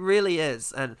is. It really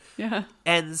is. And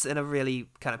ends in a really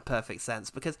kind of perfect sense,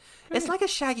 because it's like a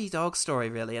Shaggy Dog story,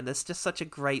 really, and there's just such a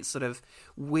great sort of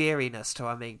weariness to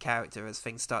our main character as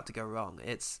things start to go wrong.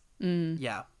 It's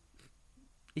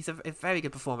he's a very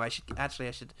good performer. I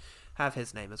should have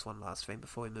his name as one last thing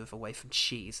before we move away from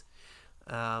Cheese.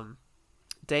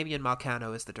 Damien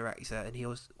Marcano is the director, and he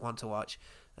was one to watch.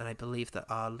 And I believe that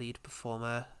our lead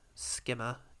performer,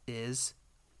 Skimmer, is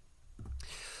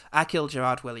Akil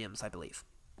Gerard Williams, I believe.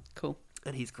 Cool.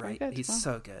 And he's great. He's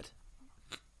so good.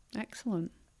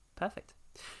 Excellent. Perfect.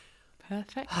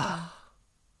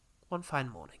 One fine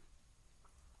morning.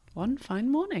 One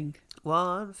fine morning.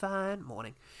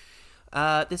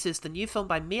 This is the new film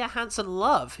by Mia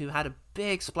Hansen-Løve, who had a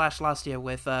big splash last year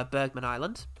with Bergman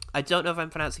Island. I don't know if I'm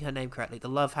pronouncing her name correctly. The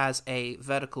Love has a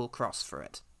vertical cross for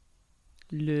it.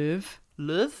 Løve?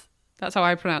 That's how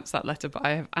I pronounce that letter, but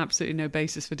I have absolutely no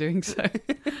basis for doing so.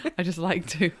 I just like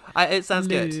to. It sounds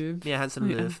good. Mia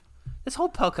Hansen-Løve. This whole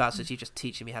podcast is you just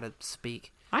teaching me how to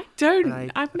speak. I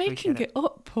don't. I'm making it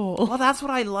up, Paul. Well, that's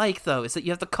what I like, though, is that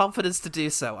you have the confidence to do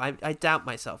so. I doubt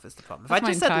myself is the problem. If That's I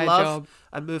just said love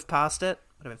and moved past it,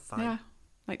 would have been fine. Yeah,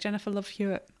 like Jennifer Love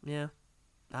Hewitt. Yeah.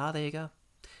 There you go.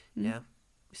 Yeah.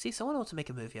 You see, someone ought to make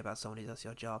a movie about someone who does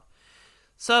your job.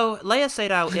 So, Leia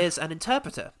Seydow is an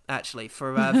interpreter, actually,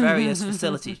 for various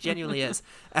facilities. Genuinely is.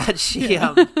 And she,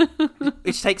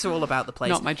 which takes her all about the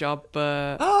place. Not my job,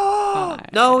 but...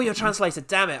 No, you're translator,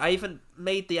 damn it. I even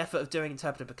made the effort of doing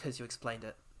interpreter because you explained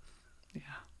it. Yeah.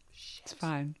 Shit. It's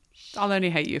fine. I'll only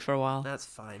hate you for a while. That's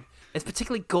fine. It's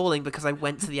particularly galling because I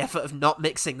went to the effort of not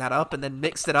mixing that up and then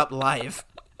mixed it up live.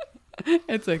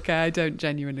 It's okay, I don't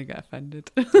genuinely get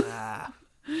offended.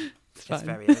 It's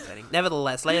very irritating.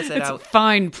 Nevertheless, Leia Seydow... It's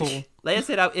fine, Paul. Leia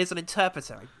Seydow is an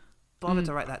interpreter. I bothered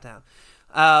to write that down.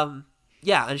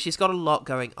 And she's got a lot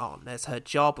going on. There's her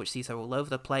job, which sees her all over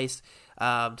the place,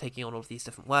 taking on all of these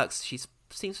different works. She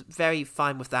seems very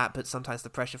fine with that, but sometimes the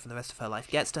pressure from the rest of her life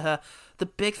gets to her. The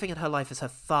big thing in her life is her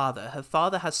father. Her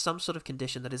father has some sort of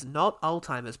condition that is not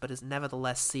Alzheimer's, but is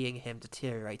nevertheless seeing him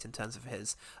deteriorate in terms of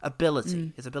his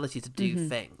ability to do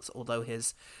things, although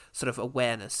his sort of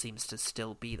awareness seems to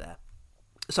still be there.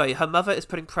 So her mother is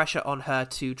putting pressure on her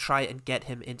to try and get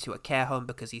him into a care home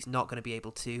because he's not going to be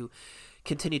able to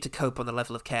continue to cope on the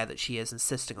level of care that she is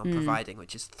insisting on providing,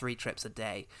 which is 3 trips a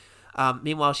day.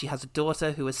 Meanwhile, she has a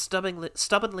daughter who is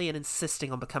stubbornly and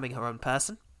insisting on becoming her own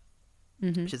person,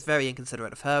 which is very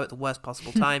inconsiderate of her at the worst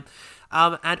possible time.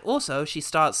 And also,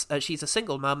 she's a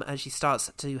single mum, and she starts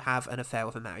to have an affair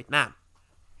with a married man.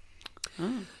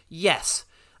 Yes.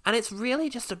 And it's really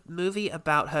just a movie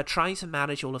about her trying to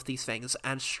manage all of these things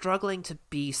and struggling to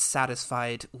be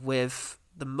satisfied with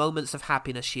the moments of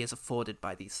happiness she is afforded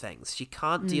by these things. She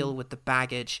can't deal with the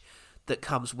baggage that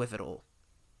comes with it all.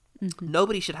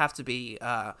 Nobody should have to be...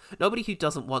 nobody who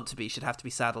doesn't want to be should have to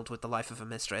be saddled with the life of a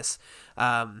mistress.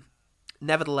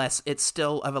 Nevertheless, it's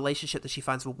still a relationship that she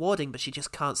finds rewarding, but she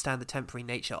just can't stand the temporary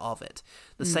nature of it.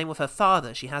 The same with her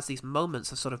father. She has these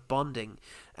moments of sort of bonding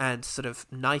and sort of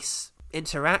nice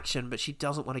interaction, but she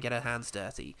doesn't want to get her hands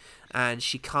dirty, and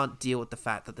she can't deal with the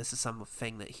fact that this is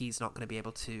something that he's not going to be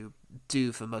able to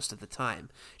do for most of the time.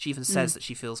 She even says that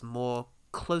she feels more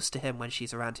close to him when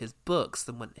she's around his books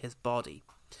than when his body.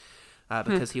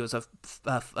 because he was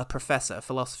a professor, a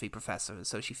philosophy professor, and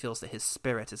so she feels that his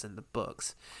spirit is in the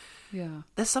books. Yeah.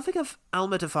 There's something of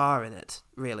Almodovar in it,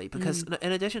 really, because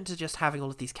in addition to just having all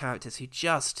of these characters who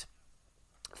just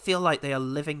feel like they are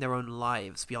living their own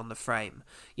lives beyond the frame.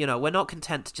 You know, we're not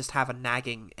content to just have a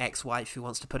nagging ex-wife who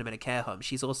wants to put him in a care home.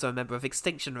 She's also a member of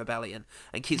Extinction Rebellion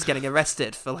and keeps getting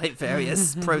arrested for like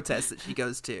various protests that she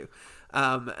goes to.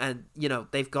 And, you know,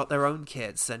 they've got their own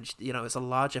kids and, you know, it's a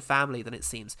larger family than it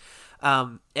seems.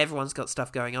 Everyone's got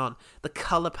stuff going on. The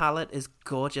color palette is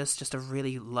gorgeous, just a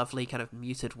really lovely kind of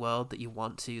muted world that you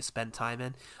want to spend time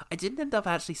in. I didn't end up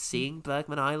actually seeing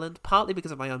Bergman Island, partly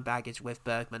because of my own baggage with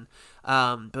Bergman,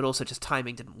 but also just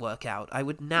timing didn't work out. I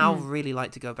would now really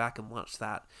like to go back and watch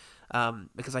that,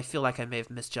 because I feel like I may have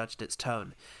misjudged its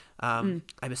tone. I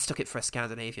mistook it for a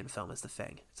Scandinavian film as the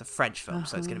thing. It's a French film,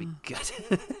 so it's going to be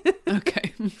good.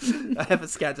 Okay. I have a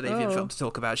Scandinavian film to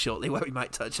talk about shortly where we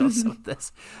might touch on some of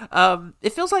this.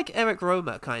 It feels like Eric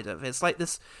Romer, kind of. It's like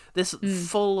this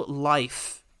full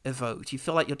life evoked. You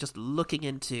feel like you're just looking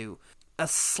into a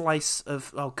slice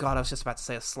of... Oh, God, I was just about to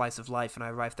say a slice of life, and I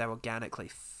arrived there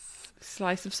organically.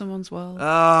 Slice of someone's world.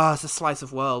 Ah, it's a slice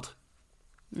of world.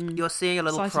 You're seeing a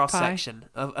little cross-section.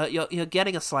 You're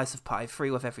getting a slice of pie,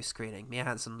 free with every screening. Mia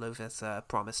Hansen-Løve has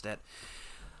promised it.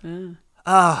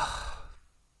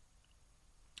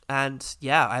 And,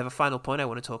 yeah, I have a final point I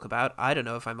want to talk about. I don't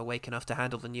know if I'm awake enough to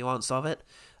handle the nuance of it.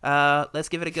 Let's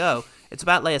give it a go. It's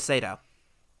about Lea Seydoux.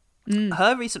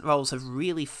 Her recent roles have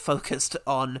really focused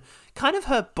on kind of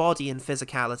her body and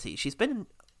physicality. She's been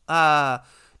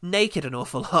naked an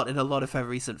awful lot in a lot of her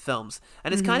recent films.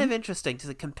 And it's kind of interesting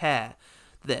to compare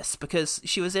this, because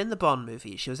she was in the Bond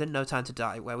movie, she was in No Time to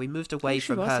Die, where we moved away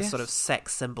from her sort of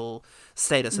sex symbol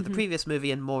status of the previous movie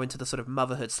and more into the sort of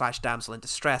motherhood / damsel in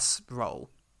distress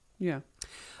role. Yeah.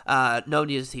 No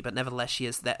nudity, but nevertheless she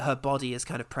is that her body is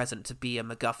kind of present to be a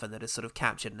MacGuffin that is sort of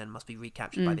captured and then must be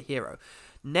recaptured by the hero.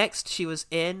 Next, she was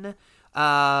in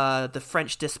The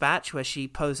French Dispatch, where she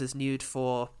poses nude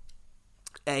for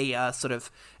a sort of,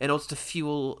 in order to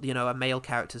fuel, you know, a male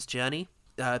character's journey.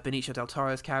 Benicio del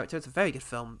Toro's character. It's a very good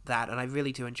film, that, and I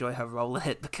really do enjoy her role in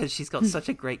it because she's got such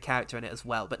a great character in it as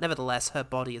well. But nevertheless, her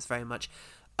body is very much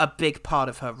a big part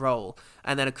of her role.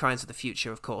 And then A Crimes of the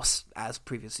Future, of course, as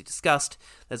previously discussed.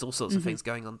 There's all sorts of things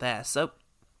going on there. So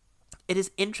it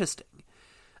is interesting.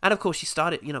 And of course, she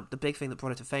started, you know, the big thing that brought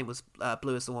her to fame was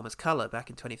Blue is the Warmest Color back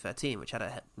in 2013, which had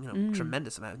a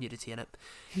tremendous amount of nudity in it.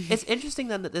 It's interesting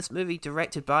then that this movie,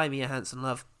 directed by Mia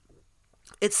Hansen-Løve,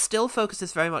 it still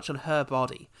focuses very much on her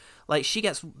body. Like, she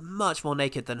gets much more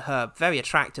naked than her very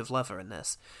attractive lover in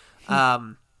this.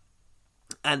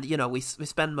 And, you know, we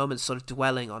spend moments sort of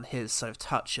dwelling on his sort of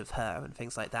touch of her and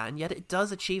things like that. And yet it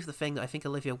does achieve the thing that I think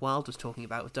Olivia Wilde was talking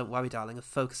about with Don't Worry, Darling, of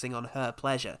focusing on her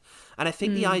pleasure. And I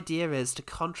think the idea is to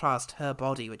contrast her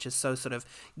body, which is so sort of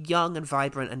young and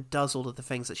vibrant and does all of the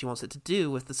things that she wants it to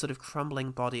do, with the sort of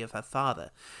crumbling body of her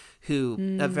father,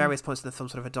 who at various points in the film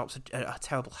sort of adopts a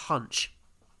terrible hunch.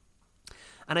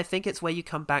 And I think it's where you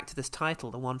come back to this title,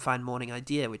 The One Fine Morning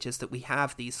idea, which is that we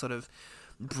have these sort of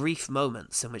brief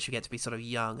moments in which we get to be sort of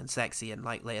young and sexy and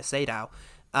like Lea Seydoux,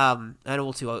 and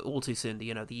all too soon,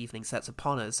 you know, the evening sets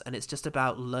upon us, and it's just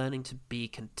about learning to be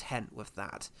content with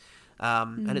that.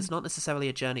 And it's not necessarily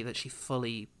a journey that she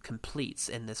fully completes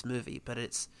in this movie, but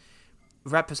it's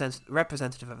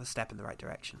representative of a step in the right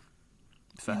direction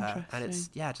for her. And it's,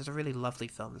 just a really lovely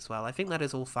film as well. I think that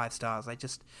is all 5 stars.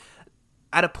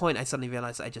 At a point, I suddenly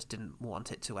realised that I just didn't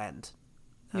want it to end.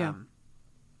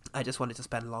 I just wanted to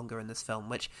spend longer in this film,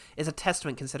 which is a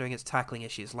testament considering it's tackling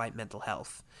issues like mental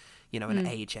health, you know, and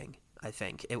aging, I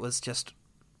think. It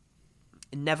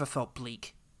never felt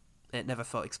bleak. It never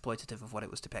felt exploitative of what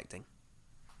it was depicting.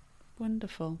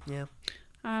 Wonderful. Yeah.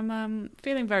 I'm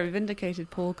feeling very vindicated,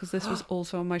 Paul, because this was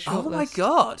also on my shortlist. Oh my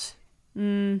God.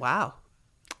 Wow.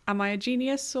 Am I a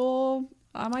genius or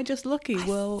am I just lucky?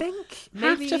 We'll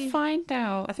have to find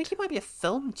out. I think you might be a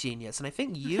film genius, and I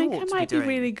think I might be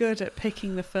really good at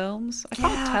picking the films. I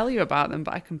can't tell you about them,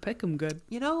 but I can pick them good.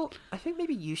 You know, I think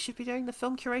maybe you should be doing the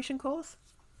film curation course.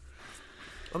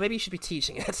 Or maybe you should be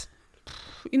teaching it.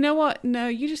 You know what? No,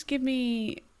 you just give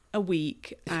me a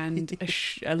week and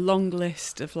a long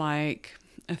list of like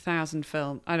 1,000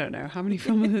 films. I don't know. How many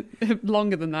films?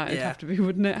 Longer than that it'd have to be,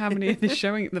 wouldn't it? How many are they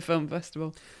showing at the film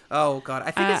festival? Oh, God.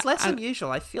 I think it's less than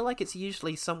usual. I feel like it's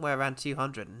usually somewhere around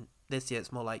 200, and this year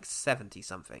it's more like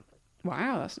 70-something.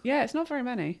 Wow. It's not very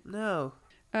many. No.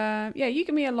 You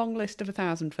give me a long list of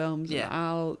 1,000 films, and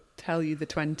I'll tell you the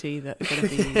 20 that are going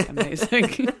to be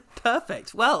amazing.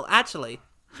 Perfect. Well, actually,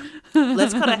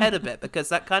 let's cut ahead a bit, because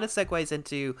that kind of segues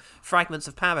into Fragments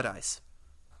of Paradise.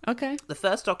 Okay. The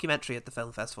first documentary at the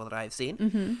film festival that I've seen.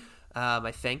 Mm-hmm.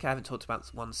 I think I haven't talked about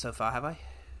one so far, have I?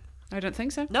 I don't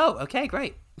think so. No. Okay,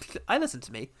 great. I listen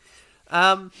to me.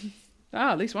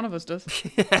 At least one of us does.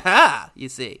 You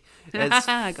see,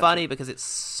 it's funny because it's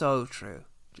so true.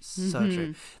 So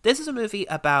true. This is a movie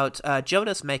about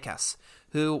Jonas Mekas,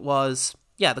 who was,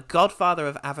 the godfather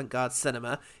of avant-garde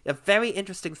cinema, a very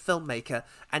interesting filmmaker,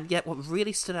 and yet what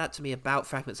really stood out to me about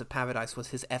Fragments of Paradise was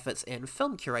his efforts in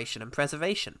film curation and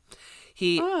preservation.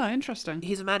 Interesting.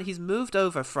 He's a man, he's moved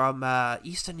over from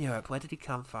Eastern Europe. Where did he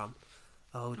come from?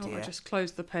 Oh, dear. I just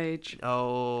closed the page.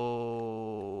 Oh,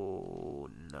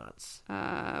 nuts.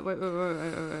 Wait.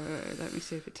 Let me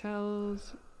see if it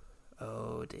tells.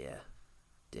 Oh, dear.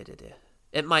 Dear.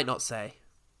 It might not say.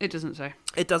 It doesn't say.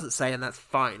 It doesn't say, and that's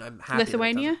fine. I'm happy.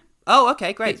 Lithuania? Oh,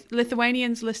 okay, great.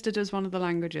 Lithuanian's listed as one of the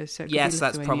languages, so it could yes, be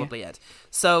that's Lithuania. probably it.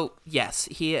 So, yes,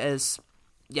 he is...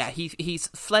 Yeah, he's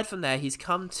fled from there. He's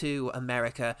come to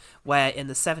America, where in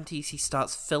the 70s he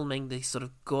starts filming this sort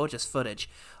of gorgeous footage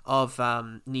of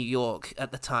New York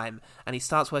at the time, and he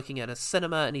starts working at a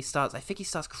cinema, and he starts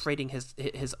creating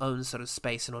his own sort of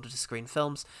space in order to screen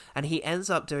films, and he ends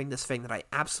up doing this thing that I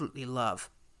absolutely love.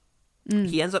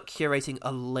 He ends up curating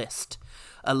a list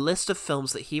of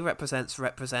films that he represents the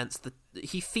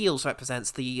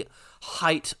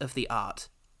height of the art.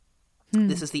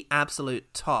 This is the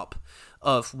absolute top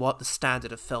of what the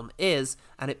standard of film is,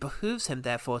 and it behooves him,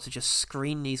 therefore, to just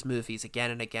screen these movies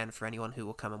again and again for anyone who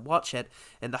will come and watch it,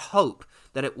 in the hope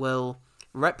that it will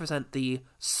represent the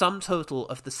sum total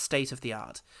of the state of the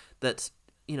art. That,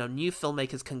 new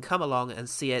filmmakers can come along and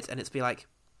see it, and it's be like,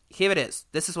 here it is.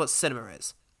 This is what cinema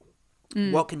is.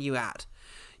 What can you add?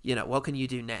 What can you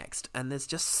do next? And there's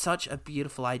just such a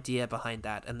beautiful idea behind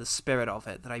that, and the spirit of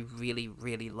it that I really,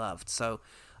 really loved. So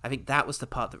I think that was the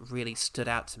part that really stood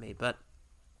out to me. But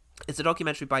it's a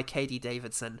documentary by K.D.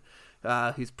 Davidson,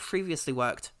 who's previously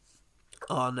worked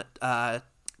on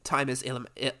Time is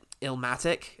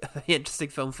Illmatic, an interesting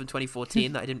film from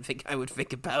 2014 that I didn't think I would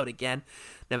think about again.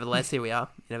 Nevertheless, here we are.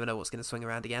 You never know what's going to swing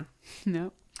around again.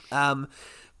 No.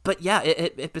 But yeah,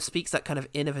 it bespeaks that kind of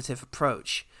innovative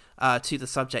approach to the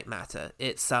subject matter.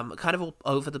 It's kind of all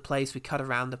over the place. We cut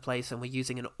around the place, and we're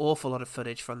using an awful lot of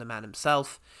footage from the man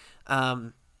himself.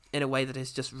 In a way that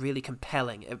is just really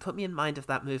compelling. It put me in mind of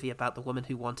that movie about the woman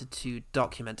who wanted to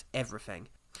document everything.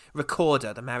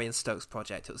 Recorder, the Marion Stokes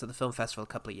project. It was at the film festival a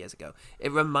couple of years ago.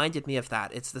 It reminded me of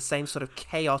that. It's the same sort of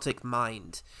chaotic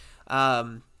mind.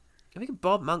 I think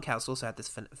Bob Monkhouse also had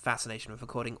this fascination with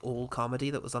recording all comedy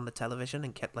that was on the television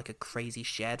and kept like a crazy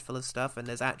shed full of stuff. And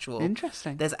there's actual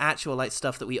like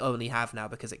stuff that we only have now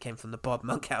because it came from the Bob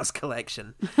Monkhouse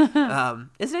collection. It's an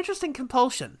interesting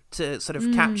compulsion to sort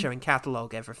of capture and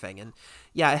catalogue everything. And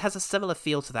yeah, it has a similar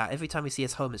feel to that. Every time we see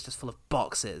his home, it's just full of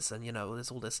boxes, and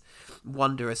there's all this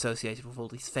wonder associated with all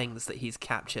these things that he's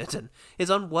captured, and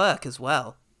his own work as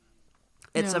well.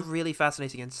 It's a really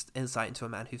fascinating insight into a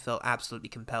man who felt absolutely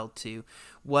compelled to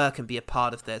work and be a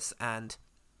part of this, and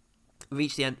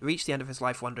reach the end of his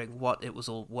life wondering what it was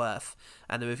all worth.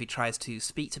 And the movie tries to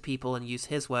speak to people and use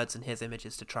his words and his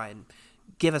images to try and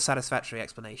give a satisfactory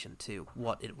explanation to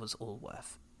what it was all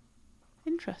worth.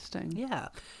 Interesting. Yeah.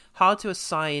 Hard to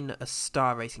assign a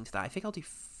star rating to that. I think I'll do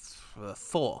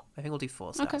 4. I think I'll do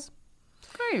 4 stars. Okay.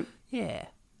 Great. Yeah.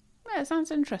 Yeah, it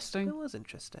sounds interesting. It was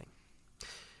interesting.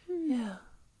 Yeah.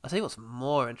 I'll tell you what's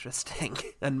more interesting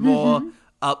and more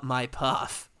up my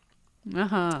path.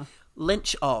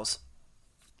 Lynch Oz.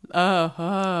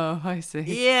 Oh, I see.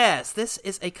 Yes, this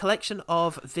is a collection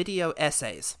of video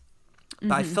essays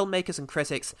by filmmakers and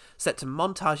critics set to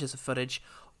montages of footage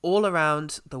all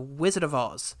around the Wizard of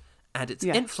Oz and its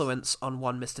influence on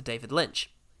one Mr. David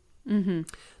Lynch. The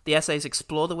essays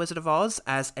explore the Wizard of Oz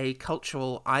as a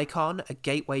cultural icon, a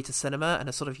gateway to cinema, and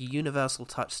a sort of universal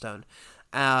touchstone.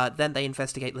 Then they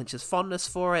investigate Lynch's fondness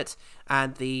for it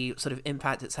and the sort of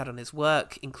impact it's had on his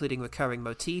work, including recurring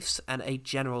motifs and a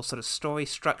general sort of story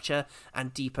structure,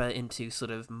 and deeper into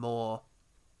sort of more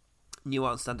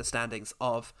nuanced understandings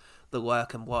of the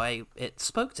work and why it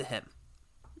spoke to him.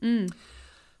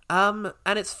 And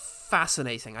it's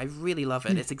fascinating. I really love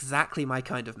it. It's exactly my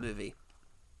kind of movie.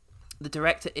 The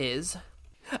director is...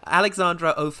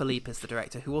 Alexandra O'Philippe is the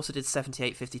director, who also did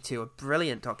 7852, a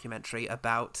brilliant documentary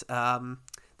about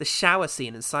the shower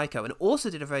scene in Psycho, and also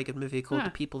did a very good movie called The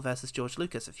People vs. George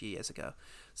Lucas a few years ago.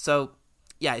 So,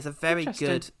 yeah, he's a very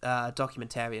good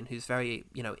documentarian who's very,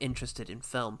 interested in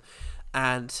film.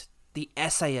 And the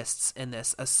essayists in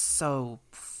this are so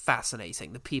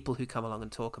fascinating, the people who come along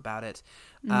and talk about it.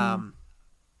 I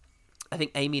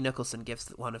think Amy Nicholson gives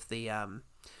one of the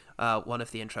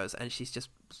intros, and she's just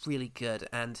really good.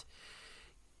 And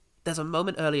there's a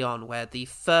moment early on where the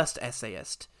first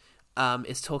essayist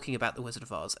is talking about The Wizard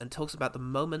of Oz and talks about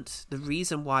the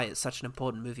reason why it's such an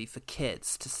important movie for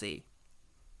kids to see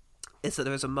is that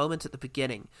there is a moment at the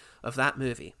beginning of that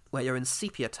movie where you're in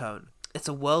sepia tone. It's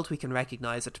a world we can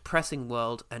recognize, a depressing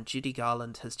world, and Judy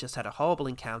Garland has just had a horrible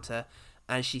encounter,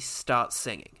 and she starts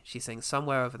singing. She sings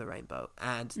Somewhere Over the Rainbow,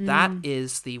 and that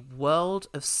is the world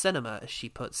of cinema, as she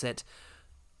puts it,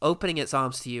 opening its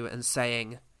arms to you and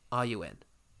saying, are you in?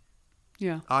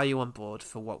 Yeah. Are you on board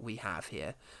for what we have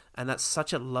here? And that's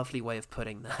such a lovely way of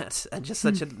putting that, and just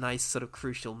such a nice sort of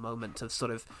crucial moment of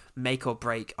sort of make or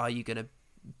break, are you going to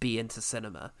be into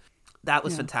cinema? That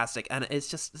was fantastic, and it's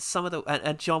just some of the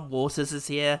and John Waters is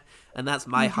here, and that's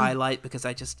my highlight because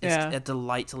it's a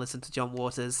delight to listen to John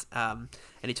Waters. And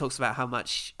he talks about how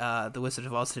much The Wizard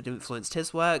of Oz had influenced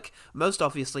his work. Most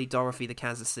obviously, Dorothy the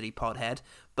Kansas City Pothead,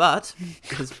 but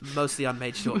his mostly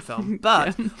unmade short film,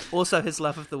 but also his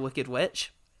love of the Wicked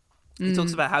Witch. He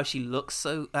talks about how she looks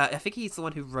so... I think he's the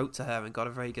one who wrote to her and got a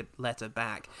very good letter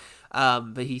back.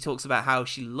 But he talks about how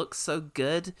she looks so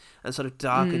good and sort of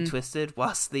dark and twisted,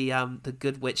 whilst the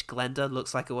good witch Glenda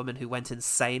looks like a woman who went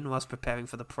insane whilst preparing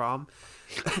for the prom.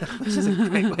 Which is a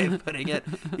great way of putting it.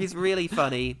 He's really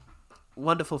funny.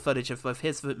 Wonderful footage of both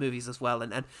his movies as well.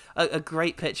 And a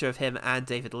great picture of him and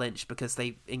David Lynch because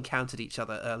they encountered each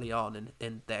other early on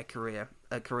in their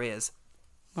careers.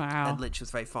 Wow. And Lynch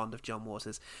was very fond of John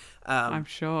Waters. I'm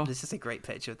sure. It's just a great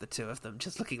picture of the two of them,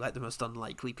 just looking like the most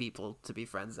unlikely people to be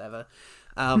friends ever.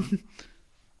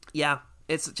 Yeah,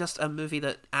 it's just a movie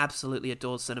that absolutely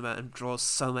adores cinema and draws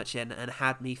so much in and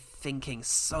had me thinking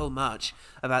so much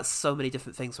about so many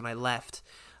different things when I left.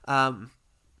 And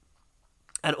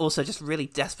also just really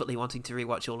desperately wanting to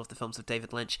rewatch all of the films of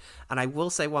David Lynch. And I will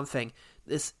say one thing.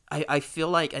 I feel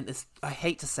like, and I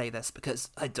hate to say this because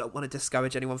I don't want to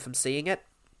discourage anyone from seeing it,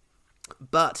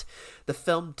 but the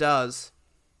film does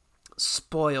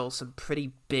spoil some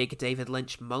pretty big David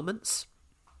Lynch moments.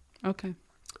 Okay.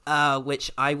 Which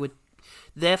I would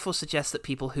therefore suggest that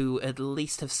people who at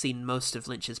least have seen most of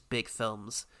Lynch's big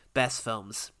films, best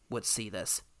films, would see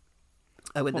this.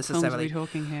 I wouldn't necessarily. What necessarily. films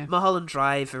are we talking here? Mulholland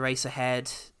Drive,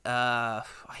 Eraserhead.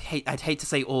 I'd hate to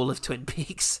say all of Twin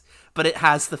Peaks, but it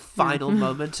has the final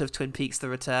moment of Twin Peaks: The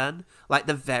Return, like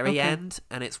the very end,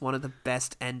 and it's one of the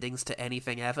best endings to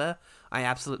anything ever. I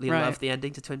absolutely love the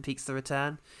ending to Twin Peaks: The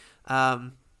Return.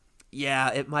 Yeah,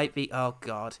 it might be... Oh,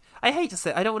 God. I hate to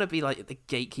say... I don't want to be like the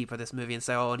gatekeeper of this movie and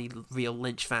say, oh, only real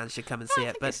Lynch fans should come and see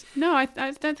it, but... No, I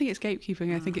don't think it's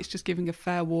gatekeeping. I think it's just giving a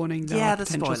fair warning. There are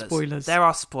potential spoilers. There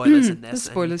are spoilers in this. There's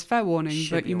spoilers, fair warning,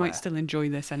 but you might still enjoy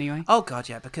this anyway. Oh, God,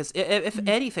 yeah, because if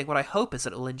anything, what I hope is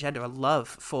that it will engender a love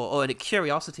for, or a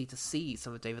curiosity to see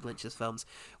some of David Lynch's films.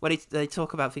 When they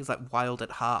talk about things like Wild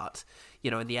at Heart,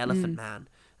 and The Elephant Man,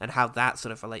 and how that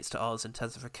sort of relates to Oz in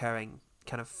terms of recurring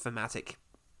kind of thematic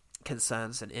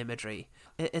concerns and imagery.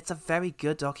 It's a very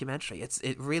good documentary.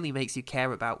 It really makes you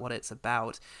care about what it's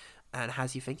about and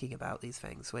has you thinking about these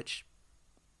things, which,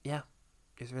 yeah,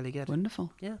 is really good.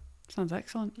 Wonderful. Yeah. Sounds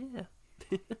excellent.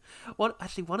 Yeah. One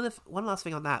last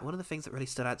thing on that. One of the things that really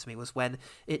stood out to me was when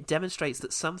it demonstrates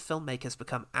that some filmmakers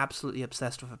become absolutely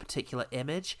obsessed with a particular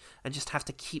image and just have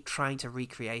to keep trying to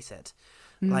recreate it.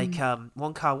 Like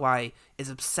Wong Kar-wai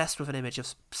is obsessed with an image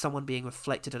of someone being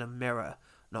reflected in a mirror,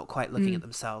 not quite looking at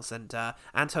themselves, and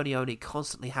Antonioni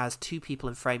constantly has two people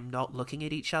in frame not looking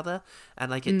at each other,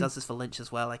 and it does this for Lynch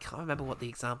as well. I can't remember what the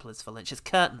example is for Lynch. It's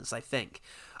curtains, I think.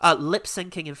 Lip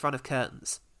syncing in front of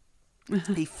curtains.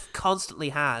 He constantly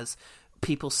has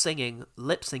people singing,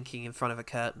 lip syncing in front of a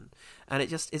curtain, and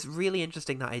it's really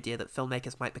interesting, that idea that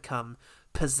filmmakers might become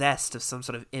possessed of some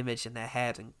sort of image in their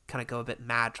head and kind of go a bit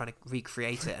mad trying to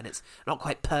recreate it, and it's not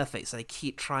quite perfect, so they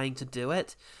keep trying to do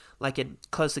it. Like in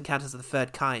Close Encounters of the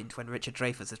Third Kind, when Richard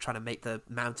Dreyfuss is trying to make the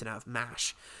mountain out of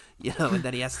mash, and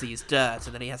then he has to use dirt,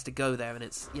 and then he has to go there, and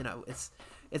it's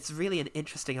really an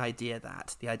interesting idea,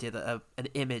 the idea that an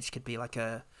image could be like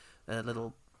a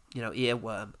little,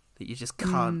 earworm that you just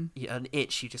can't, an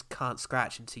itch you just can't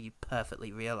scratch until you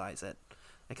perfectly realize it.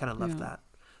 I kind of love that.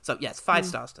 So yes, 5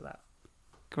 stars to that.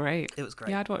 Great. It was great.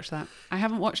 Yeah, I'd watch that. I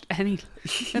haven't watched any... I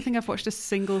don't think I've watched a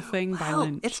single thing by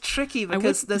Lynch. It's tricky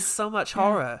because there's so much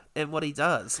horror in what he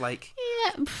does.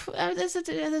 Yeah,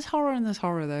 there's horror and there's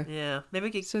horror, though. Yeah, maybe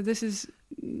we could So this is...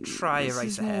 try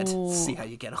Eraserhead, see how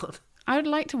you get on. I would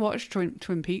like to watch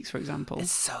Twin Peaks, for example. It's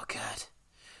so good.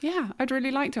 Yeah, I'd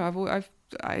really like to.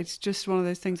 It's just one of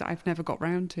those things that I've never got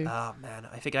round to. Oh, man.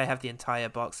 I think I have the entire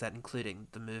box set, including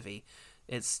the movie.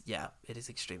 It is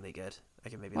extremely good. I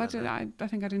can maybe. I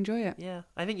think I'd enjoy it. Yeah,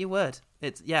 I think you would.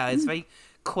 It's very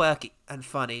quirky and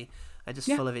funny, and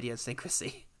just full of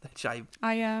idiosyncrasy, which I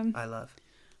love.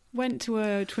 Went to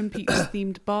a Twin Peaks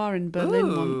themed bar in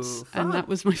Berlin once, fun. and that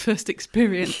was my first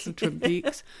experience of Twin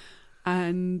Peaks.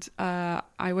 And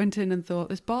I went in and thought,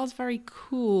 this bar's very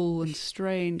cool and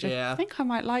strange. I think I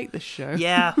might like this show.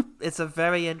 Yeah, it's a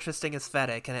very interesting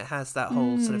aesthetic, and it has that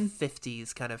whole sort of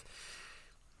 50s kind of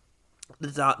the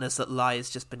darkness that lies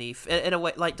just beneath, in a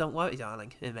way, like Don't Worry,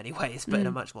 Darling, in many ways, but in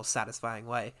a much more satisfying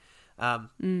way.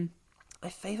 My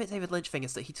favourite David Lynch thing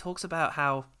is that he talks about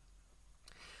how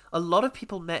a lot of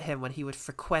people met him when he would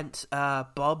frequent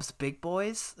Bob's Big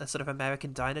Boys, a sort of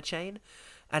American diner chain,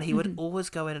 and he would always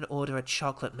go in and order a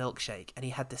chocolate milkshake, and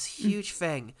he had this huge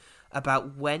thing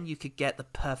about when you could get the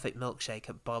perfect milkshake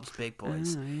at Bob's Big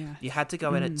Boys. Yes. You had to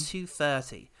go in at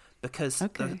 2:30 because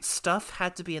the stuff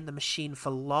had to be in the machine for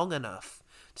long enough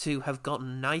to have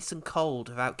gotten nice and cold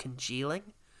without congealing.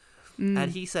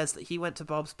 And he says that he went to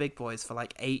Bob's Big Boys for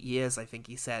like 8 years, I think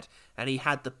he said, and he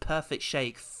had the perfect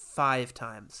shake 5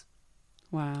 times.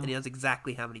 Wow. And he knows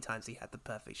exactly how many times he had the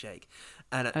perfect shake.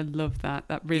 And I love that.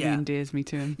 That really endears me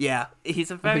to him. Yeah, he's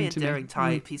a very endearing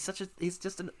type. He's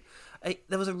just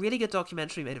there was a really good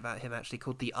documentary made about him, actually,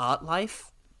 called The Art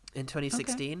Life in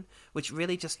 2016, which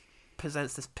really just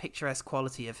presents this picturesque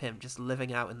quality of him just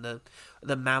living out in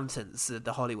the mountains,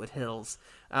 the Hollywood Hills,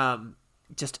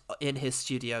 just in his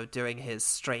studio doing his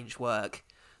strange work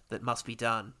that must be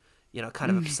done, kind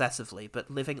of obsessively,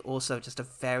 but living also just a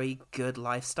very good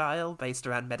lifestyle based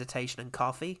around meditation and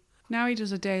coffee. Now he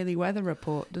does a daily weather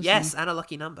report, doesn't he? Yes, and a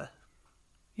lucky number.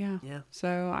 Yeah. Yeah.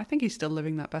 So I think he's still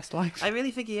living that best life. I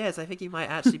really think he is. I think he might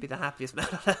actually be the happiest man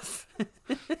on earth.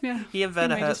 Yeah. He and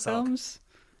Werner made his Herzog. Films.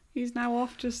 He's now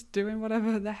off just doing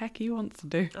whatever the heck he wants to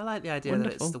do. I like the idea that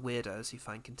it's the weirdos who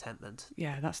find contentment.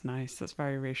 Yeah, that's nice. That's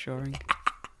very reassuring.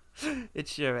 It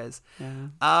sure is.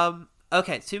 Yeah.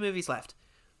 Okay, 2 movies left.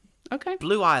 Okay.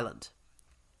 Blue Island.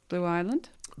 Blue Island?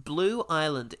 Blue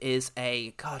Island is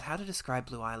God, how to describe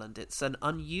Blue Island? It's an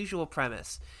unusual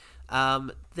premise.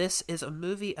 This is a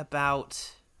movie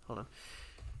about... Hold on.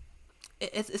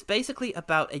 It's basically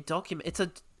about a document...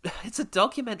 It's a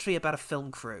documentary about a film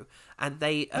crew, and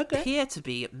they appear to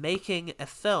be making a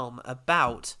film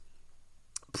about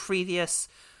previous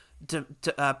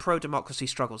pro-democracy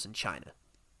struggles in China.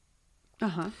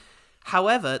 Uh-huh.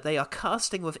 However, they are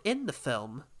casting within the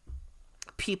film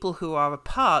people who are a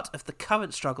part of the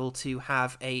current struggle to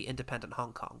have a independent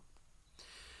Hong Kong.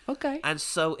 Okay. And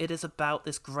so it is about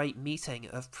this great meeting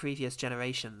of previous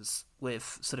generations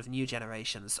with sort of new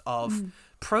generations of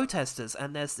protesters,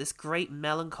 and there's this great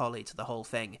melancholy to the whole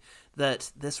thing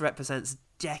that this represents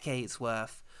decades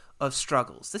worth of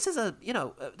struggles. This is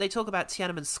they talk about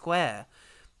Tiananmen Square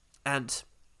and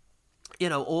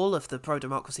all of the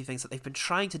pro-democracy things that they've been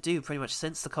trying to do pretty much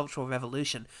since the Cultural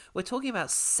Revolution. We're talking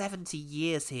about 70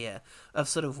 years here of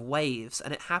sort of waves,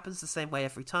 and it happens the same way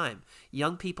every time.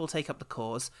 Young people take up the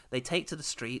cause, they take to the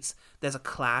streets, there's a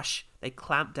clash, they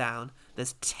clamp down,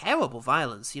 there's terrible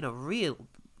violence, real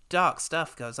dark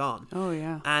stuff goes on. Oh,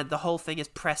 yeah. And the whole thing is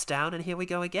pressed down, and here we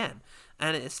go again.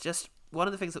 And it's just... One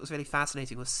of the things that was really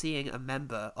fascinating was seeing a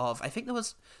member of... I think there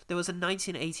was a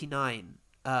 1989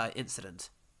 incident.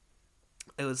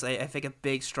 It was, I think, a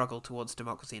big struggle towards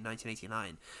democracy in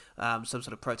 1989, some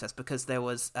sort of protest, because there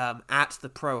was, at the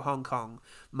pro-Hong Kong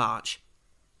march,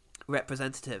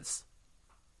 representatives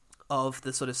of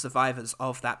the sort of survivors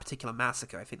of that particular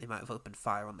massacre. I think they might have opened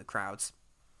fire on the crowds.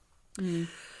 And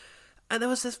there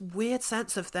was this weird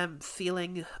sense of them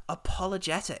feeling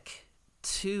apologetic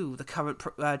to the current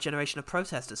generation of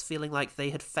protesters, feeling like they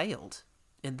had failed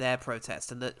in their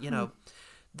protest, and that,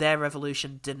 their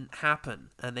revolution didn't happen,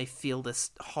 and they feel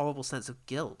this horrible sense of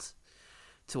guilt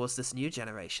towards this new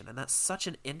generation. And that's such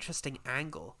an interesting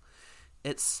angle.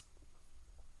 It's,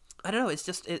 I don't know, it's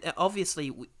just, obviously,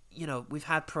 we've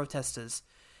had protesters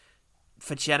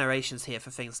for generations here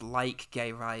for things like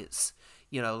gay rights,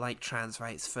 like trans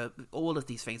rights, for all of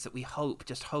these things that we hope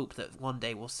that one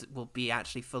day will be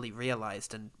actually fully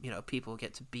realized, and, people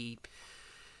get to be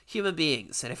human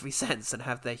beings in every sense and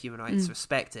have their human rights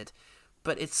respected.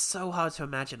 But it's so hard to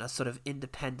imagine a sort of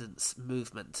independence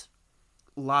movement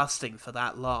lasting for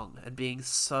that long and being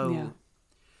so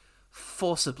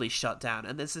forcibly shut down.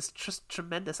 And there's this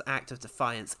tremendous act of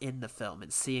defiance in the film,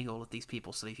 and seeing all of these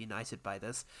people sort of united by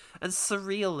this. And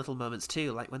surreal little moments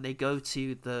too, like when they go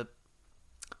to the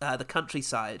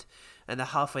countryside and they're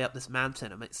halfway up this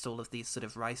mountain amidst all of these sort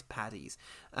of rice paddies.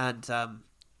 And,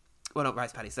 well, not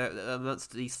rice paddies, they're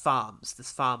amongst these farms,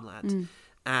 this farmland.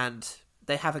 And...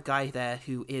 they have a guy there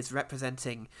who is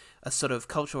representing a sort of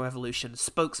Cultural Revolution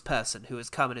spokesperson who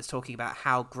has come and is talking about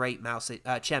how great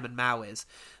Chairman Mao is,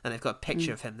 and they've got a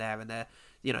picture of him there, and they're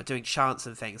doing chants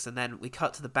and things. And then we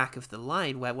cut to the back of the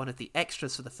line where one of the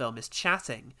extras for the film is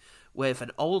chatting with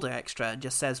an older extra and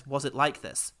just says, "Was it like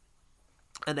this?"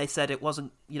 And they said it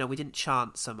wasn't, we didn't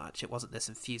chant so much. It wasn't this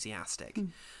enthusiastic.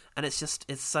 And it's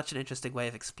such an interesting way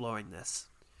of exploring this,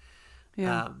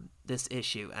 this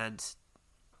issue. And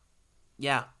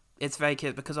yeah, it's very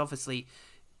cute because obviously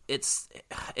it's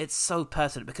so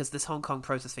pertinent because this Hong Kong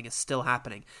protest thing is still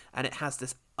happening. And it has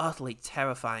this utterly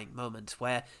terrifying moment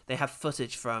where they have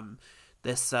footage from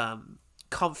this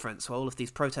conference where all of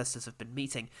these protesters have been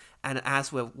meeting. And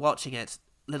as we're watching it,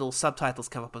 little subtitles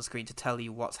come up on screen to tell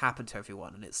you what's happened to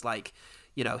everyone. And it's like,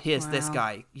 here's this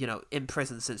guy, in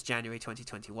prison since January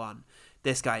 2021.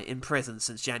 This guy in prison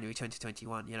since January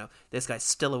 2021. This guy's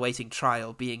still awaiting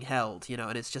trial, being held,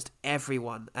 and it's just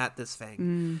everyone at this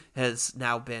thing has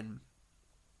now been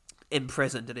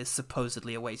imprisoned and is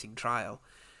supposedly awaiting trial,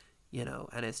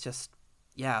 and it's just,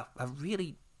 a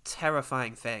really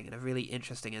terrifying thing and a really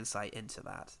interesting insight into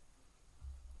that.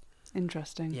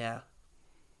 Interesting. Yeah.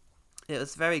 It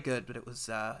was very good, but it was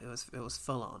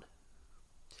full on.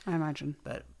 I imagine.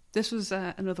 But this was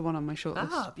another one on my shortlist.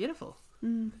 Ah, beautiful.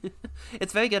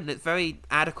 It's very good, and it very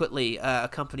adequately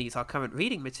accompanies our current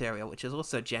reading material, which is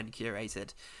also Jen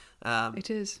curated. It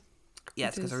is.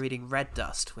 Yes, because we're reading Red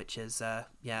Dust, which is by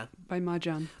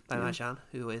Marjan. Marjan,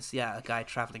 who is a guy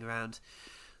traveling around,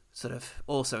 sort of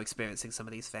also experiencing some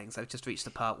of these things. I've just reached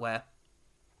the part where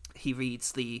he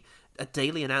reads a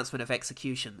daily announcement of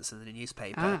executions in the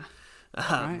newspaper.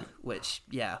 Right. Which,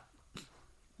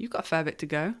 You've got a fair bit to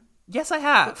go. Yes, I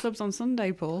have. Book clubs on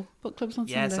Sunday, Paul. Book clubs on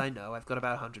Sunday. Yes, I know. I've got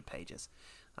about 100 pages.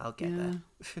 I'll get there.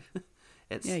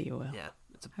 Yeah, you will. Yeah,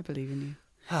 I believe in you.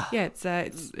 Yeah, it's. I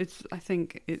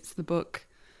think it's the book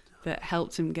that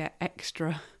helped him get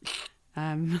extra.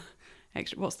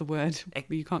 Extra. What's the word?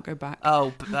 You can't go back.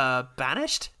 Oh,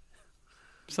 banished.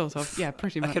 Sort of, yeah,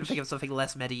 pretty much. I couldn't think of something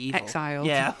less medieval. Exiled.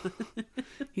 Yeah.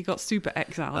 He got super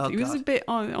exiled. He was a bit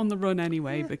on the run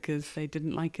anyway because they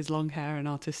didn't like his long hair and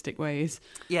artistic ways.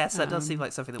 Yes, that does seem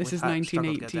like something that this would is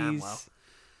struggle to go down 1980s well.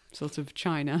 Sort of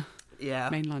China. Yeah.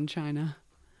 Mainland China.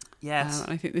 Yes.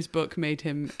 I think this book made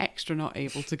him extra not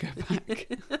able to go back.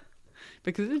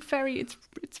 Because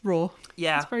it's raw.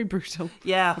 Yeah. It's very brutal.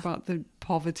 Yeah. About the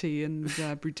poverty and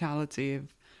brutality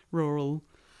of rural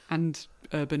and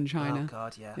urban China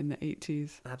in the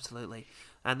 80s. Absolutely.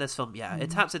 And this film, it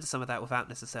taps into some of that without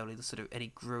necessarily the sort of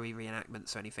any gruey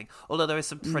reenactments or anything. Although there is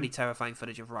some pretty terrifying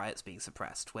footage of riots being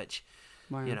suppressed, which,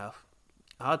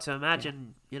 hard to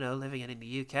imagine, living in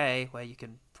the UK where you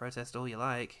can protest all you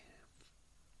like.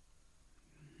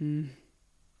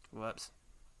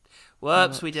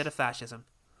 Whoops, we did a fascism.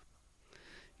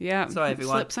 Yeah, sorry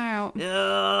everyone. Slips out.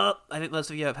 I think most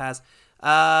of Europe has.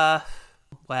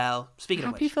 Well, speaking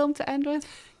of which, happy film to end with.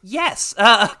 Yes,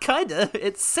 kinda.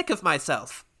 It's Sick of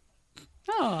Myself.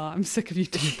 Oh, I'm sick of you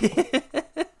too.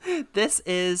 This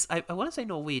is, I want to say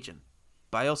Norwegian,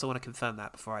 but I also want to confirm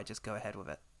that before I just go ahead with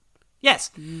it.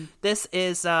 Yes, this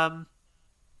is,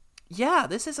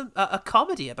 this is a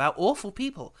comedy about awful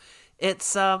people.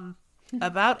 It's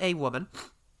about a woman.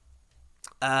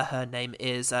 Her name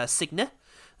is Signe,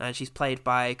 and she's played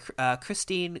by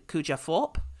Christine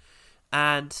Kuja-Thorpe.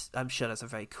 And I'm sure that's a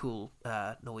very cool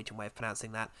Norwegian way of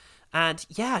pronouncing that. And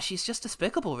she's just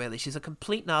despicable, really. She's a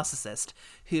complete narcissist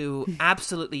who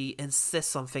absolutely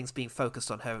insists on things being focused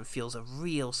on her and feels a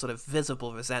real sort of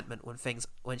visible resentment when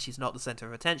she's not the center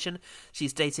of attention.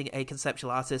 She's dating a conceptual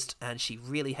artist, and she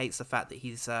really hates the fact that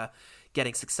he's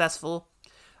getting successful.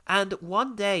 And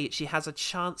one day, she has a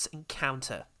chance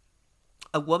encounter.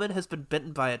 A woman has been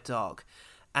bitten by a dog,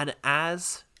 and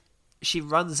as she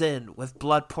runs in with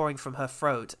blood pouring from her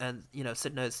throat, and,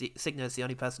 Signe is the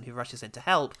only person who rushes in to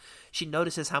help. She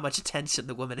notices how much attention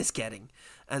the woman is getting,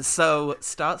 and so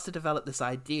starts to develop this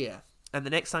idea. And the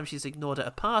next time she's ignored at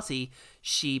a party,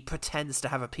 she pretends to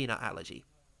have a peanut allergy.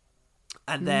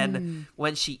 And then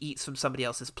when she eats from somebody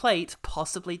else's plate,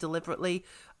 possibly deliberately,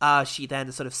 she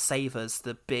then sort of savors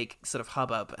the big sort of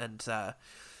hubbub and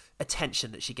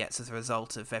attention that she gets as a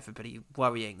result of everybody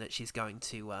worrying that she's going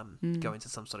to go into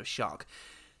some sort of shock.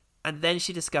 And then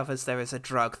she discovers there is a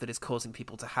drug that is causing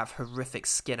people to have horrific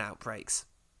skin outbreaks.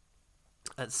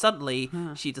 And suddenly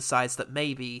she decides that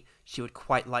maybe she would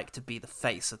quite like to be the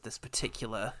face of this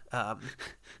particular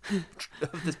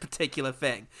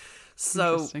thing.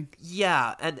 So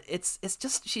and it's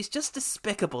just, she's just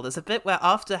despicable. There's a bit where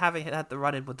after having had the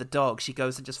run-in with the dog, she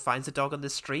goes and just finds a dog on the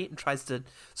street and tries to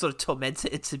sort of torment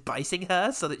it into biting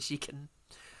her so that she can,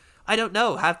 I don't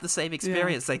know, have the same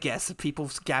experience, I guess, of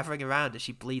people gathering around as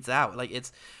she bleeds out. Like,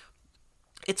 it's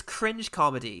cringe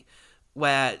comedy,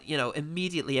 where,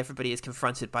 immediately everybody is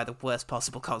confronted by the worst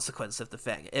possible consequence of the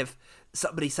thing. If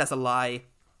somebody says a lie,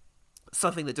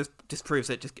 something that just disproves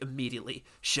it just immediately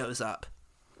shows up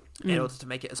in order to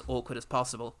make it as awkward as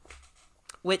possible.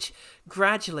 Which,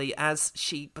 gradually, as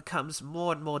she becomes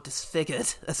more and more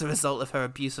disfigured as a result of her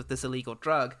abuse of this illegal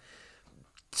drug,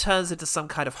 turns into some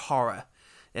kind of horror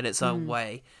in its own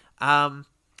way. And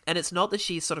it's not that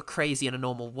she's sort of crazy in a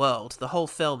normal world. The whole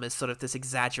film is sort of this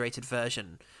exaggerated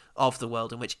version of the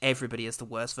world in which everybody is the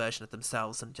worst version of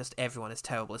themselves and just everyone is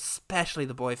terrible, especially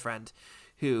the boyfriend,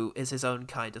 who is his own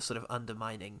kind of sort of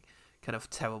undermining kind of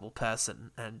terrible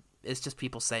person. And it's just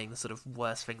people saying the sort of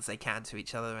worst things they can to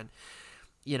each other. And,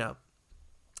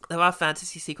 there are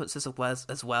fantasy sequences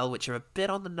as well, which are a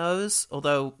bit on the nose,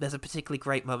 although there's a particularly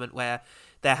great moment where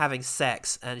they're having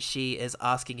sex and she is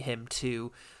asking him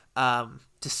to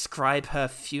describe her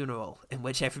funeral, in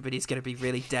which everybody's going to be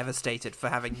really devastated for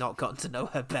having not gotten to know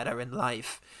her better in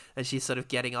life, and she's sort of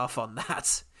getting off on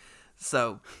that.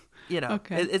 So,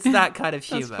 okay. It's that kind of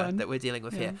humor that we're dealing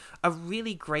with here. A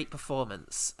really great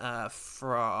performance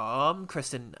from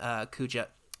Kristen Kuja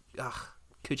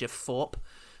Thorpe,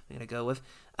 I'm going to go with.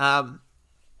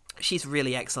 She's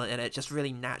really excellent in it, just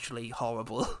really naturally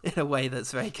horrible in a way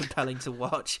that's very compelling to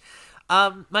watch.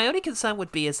 My only concern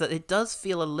would be is that it does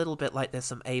feel a little bit like there's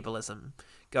some ableism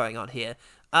going on here.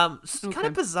 Kind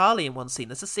of bizarrely in one scene,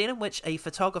 there's a scene in which a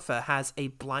photographer has a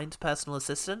blind personal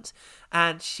assistant,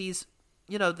 and she's,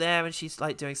 there, and she's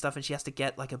like doing stuff, and she has to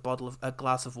get like a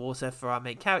glass of water for our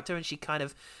main character, and she kind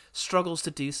of struggles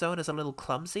to do so and is a little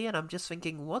clumsy, and I'm just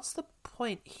thinking, what's the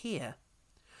point here?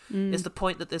 Is the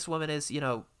point that this woman is,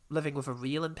 living with a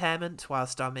real impairment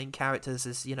whilst our main characters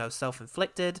is,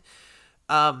 self-inflicted?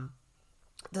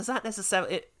 Does that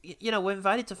necessarily... we're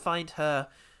invited to find her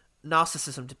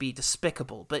narcissism to be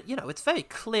despicable, but, it's very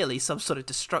clearly some sort of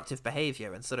destructive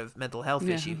behaviour and sort of mental health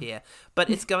issue here. But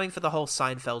it's going for the whole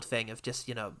Seinfeld thing of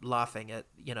just, laughing at,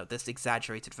 this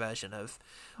exaggerated version of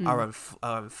our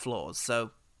own flaws.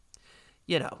 So,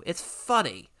 it's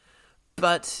funny.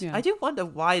 But I do wonder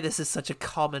why this is such a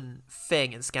common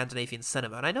thing in Scandinavian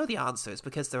cinema. And I know the answer is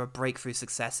because there are breakthrough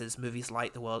successes, movies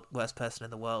like The Worst Person in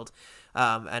the World,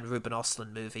 and Ruben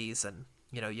Östlund movies, and,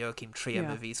 Joachim Trier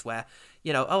movies where,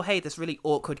 oh, hey, this really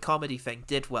awkward comedy thing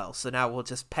did well, so now we'll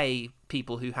just pay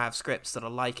people who have scripts that are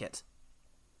like it.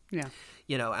 Yeah.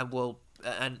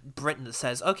 And Britain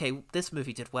says, okay, this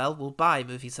movie did well, we'll buy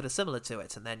movies that are similar to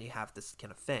it. And then you have this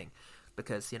kind of thing.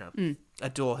 Because a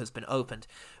door has been opened,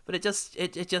 but it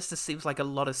just seems like a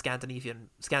lot of Scandinavian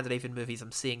movies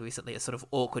I'm seeing recently are sort of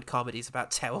awkward comedies about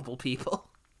terrible people.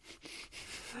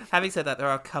 Having said that, there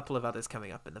are a couple of others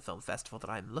coming up in the film festival that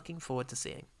I'm looking forward to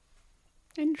seeing.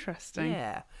 Interesting.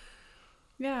 Yeah.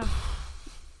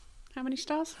 How many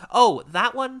stars? Oh,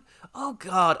 that one. Oh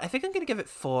God, I think I'm going to give it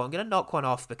 4. I'm going to knock one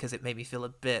off because it made me feel a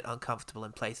bit uncomfortable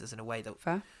in places in a way that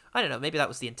Fair. I don't know. Maybe that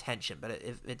was the intention, but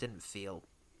it didn't feel.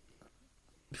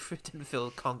 It didn't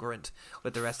feel congruent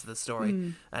with the rest of the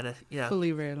story, and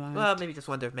fully realised. Well, maybe just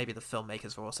wonder if maybe the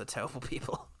filmmakers were also terrible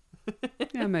people.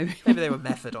 Yeah, maybe. Maybe they were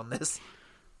method on this.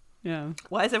 Yeah.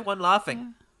 Why is everyone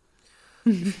laughing?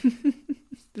 Yeah.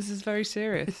 This is very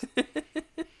serious.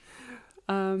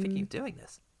 Thinking of doing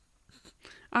this.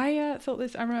 I thought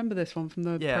this. I remember this one from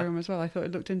the program as well. I thought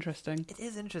it looked interesting. It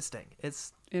is interesting.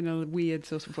 It's in a weird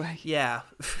sort of way. Yeah,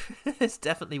 it's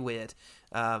definitely weird.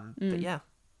 But yeah.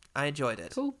 I enjoyed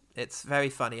it. Cool. It's very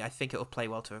funny. I think it will play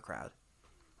well to a crowd.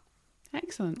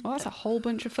 Excellent. Well, that's a whole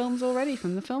bunch of films already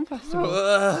from the film festival.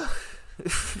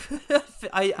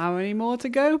 How many more to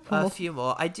go, Paul? A few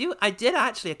more. I did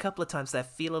actually a couple of times there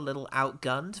feel a little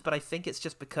outgunned, but I think it's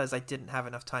just because I didn't have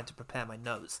enough time to prepare my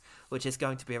notes, which is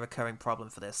going to be a recurring problem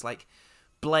for this. Like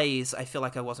Blaze, I feel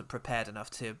like I wasn't prepared enough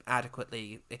to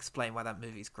adequately explain why that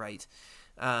movie's great.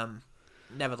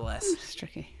 Nevertheless, it's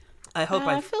tricky. I hope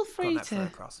I've feel free got that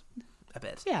across a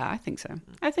bit. Yeah, I think so.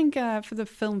 I think for the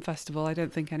film festival, I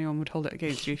don't think anyone would hold it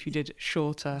against you if you did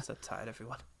shorter. I'm so tired,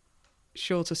 everyone.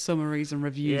 Shorter summaries and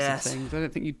reviews of things. I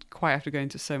don't think you'd quite have to go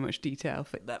into so much detail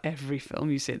for every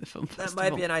film you see at the film festival.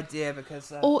 That might be an idea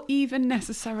because... or even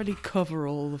necessarily cover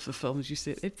all of the films you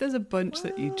see. If there's a bunch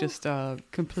that you just are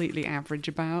completely average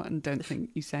about and don't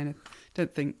think they say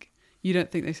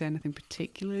anything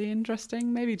particularly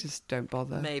interesting, maybe just don't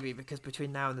bother. Maybe, because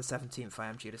between now and the 17th, I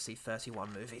am due to see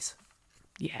 31 movies.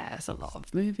 Yeah, that's a lot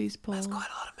of movies, Paul. That's quite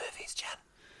a lot of movies, Jen.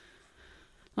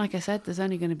 Like I said, there's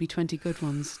only going to be 20 good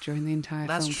ones during the entire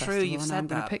film festival. That's true, you've said I'm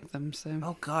that. going to pick them, so...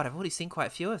 Oh, God, I've already seen quite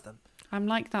a few of them. I'm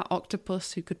like that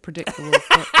octopus who could predict the World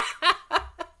Cup.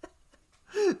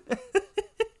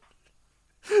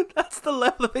 That's the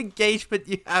level of engagement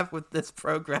you have with this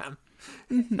program.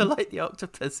 You're like the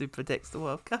octopus who predicts the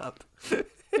World Cup.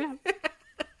 Yeah.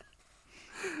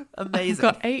 Amazing.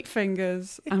 I've got 8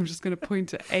 fingers. I'm just going to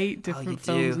point at 8 different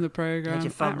films in the You program. had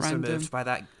your thumbs at random. removed by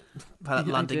that Yeah,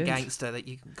 London gangster that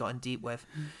you got in deep with.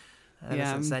 And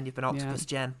ever since then, you've been Octopus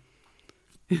Jen.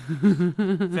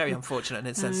 Very unfortunate and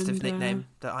insensitive nickname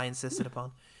that I insisted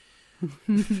upon.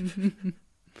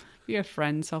 You're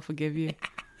friends, I'll forgive you.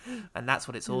 And that's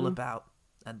what it's all about.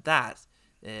 And that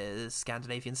is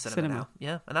Scandinavian cinema now.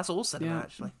 Yeah, and that's all cinema,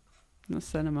 actually. That's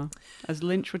cinema. As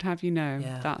Lynch would have you know,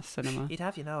 Yeah. that's cinema. He'd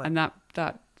have you know it. And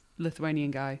that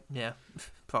Lithuanian guy. Yeah,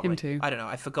 probably. Him too. I don't know.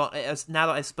 I forgot. Now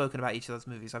that I've spoken about each of those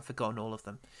movies, I've forgotten all of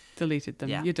them. Deleted them.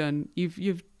 Yeah. You're done.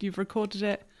 You've recorded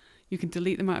it. You can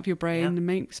delete them out of your brain and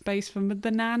make space for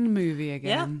the Nan movie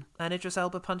again. Yeah, and Idris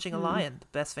Elba punching a lion. The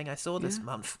best thing I saw this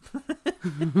month.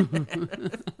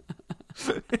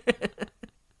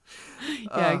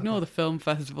 Ignore the film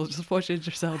festival. Just watch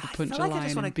Idris Elba punch a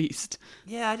lion and Beast.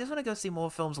 Yeah, I just want to go see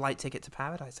more films like Ticket to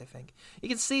Paradise, I think. You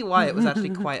can see why it was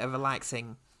actually quite a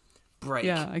relaxing break.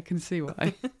 Yeah, I can see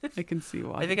why. I can see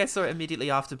why. I think I saw it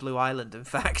immediately after Blue Island, in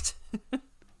fact.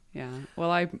 Yeah.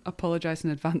 Well, I apologise in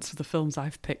advance for the films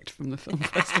I've picked from the film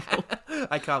festival.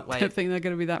 I can't wait. I don't think they're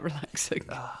going to be that relaxing.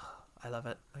 Oh, I love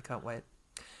it. I can't wait.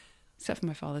 Except for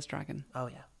My Father's Dragon. Oh,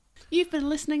 yeah. You've been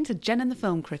listening to Jen and the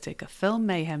Film Critic, a Film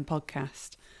Mayhem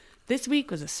podcast. This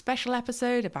week was a special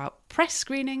episode about press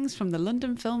screenings from the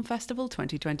London Film Festival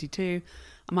 2022.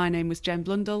 My name was Jen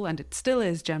Blundell, and it still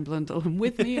is Jen Blundell. And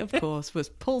with me, of course, was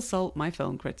Paul Salt, my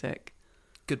film critic.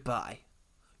 Goodbye.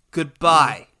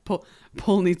 Goodbye.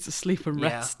 Paul needs to sleep and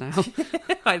rest now.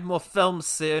 I have more films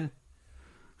soon.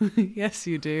 Yes,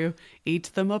 you do.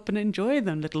 Eat them up and enjoy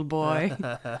them, little boy.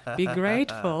 Be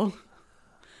grateful.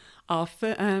 Our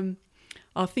theme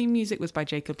music was by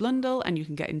Jacob Blundell, and you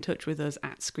can get in touch with us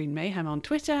at Screen Mayhem on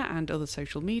Twitter and other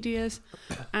social medias,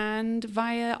 and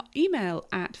via email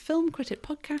at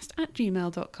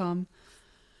filmcriticpodcast@gmail.com.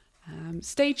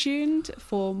 Stay tuned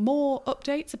for more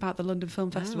updates about the London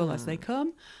Film Festival as they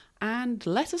come. And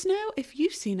let us know if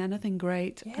you've seen anything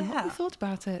great and what you thought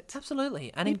about it.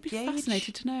 Absolutely. And We'd be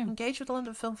fascinated to know. Engage with the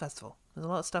London Film Festival. There's a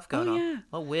lot of stuff going on. A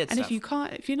lot of weird and stuff.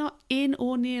 And if you're not in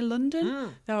or near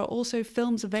London, there are also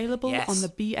films available on the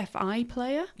BFI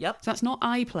player. Yep. So that's not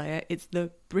iPlayer, it's the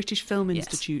British Film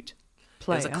Institute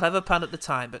player. It was a clever pun at the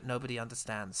time, but nobody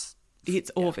understands.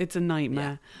 It's awful. It's a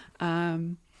nightmare. Yeah.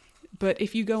 But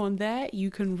if you go on there, you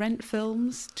can rent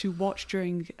films to watch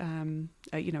during, a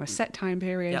set time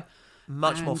period. Yep.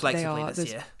 Much more flexibly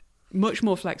this year. Much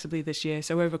more flexibly this year.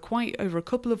 So over a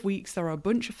couple of weeks, there are a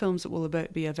bunch of films that will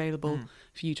be available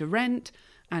for you to rent.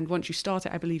 And once you start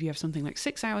it, I believe you have something like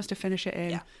 6 hours to finish it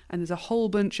in. Yeah. And there's a whole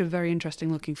bunch of very interesting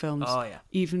looking films. Oh, yeah.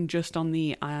 Even just on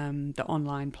the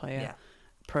online player.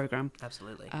 Program.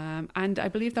 Absolutely. And I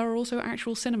believe there are also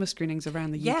actual cinema screenings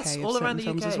around the UK of all certain around the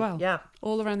films UK. as well. Yeah.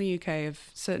 All around the UK of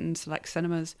certain select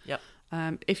cinemas. Yep.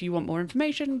 If you want more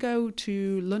information, go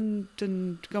to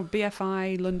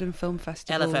BFI London Film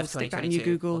Festival. LFF 2022. Stick that in your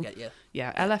Google. We'll get you.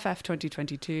 Yeah, LFF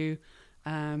 2022.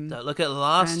 Don't look at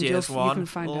last year's one. You can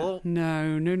find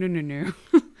No.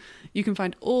 You can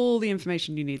find all the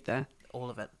information you need there. All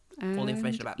of it. All the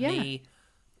information about me.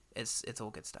 It's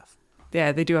all good stuff.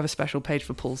 Yeah, they do have a special page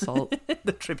for Paul Salt.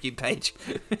 The tribute page.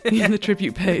 Yeah, the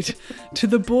tribute page. To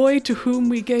the boy to whom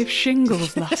we gave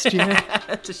shingles last year.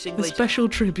 To Shingly a special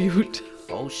tribute.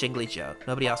 Old Shingly Joe.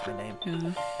 Nobody asked my name.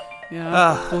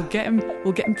 Yeah. We'll get him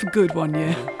for good one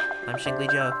year. I'm Shingly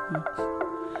Joe.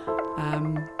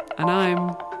 And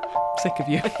I'm sick of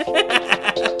you.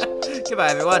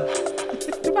 Goodbye, everyone.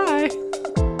 Goodbye.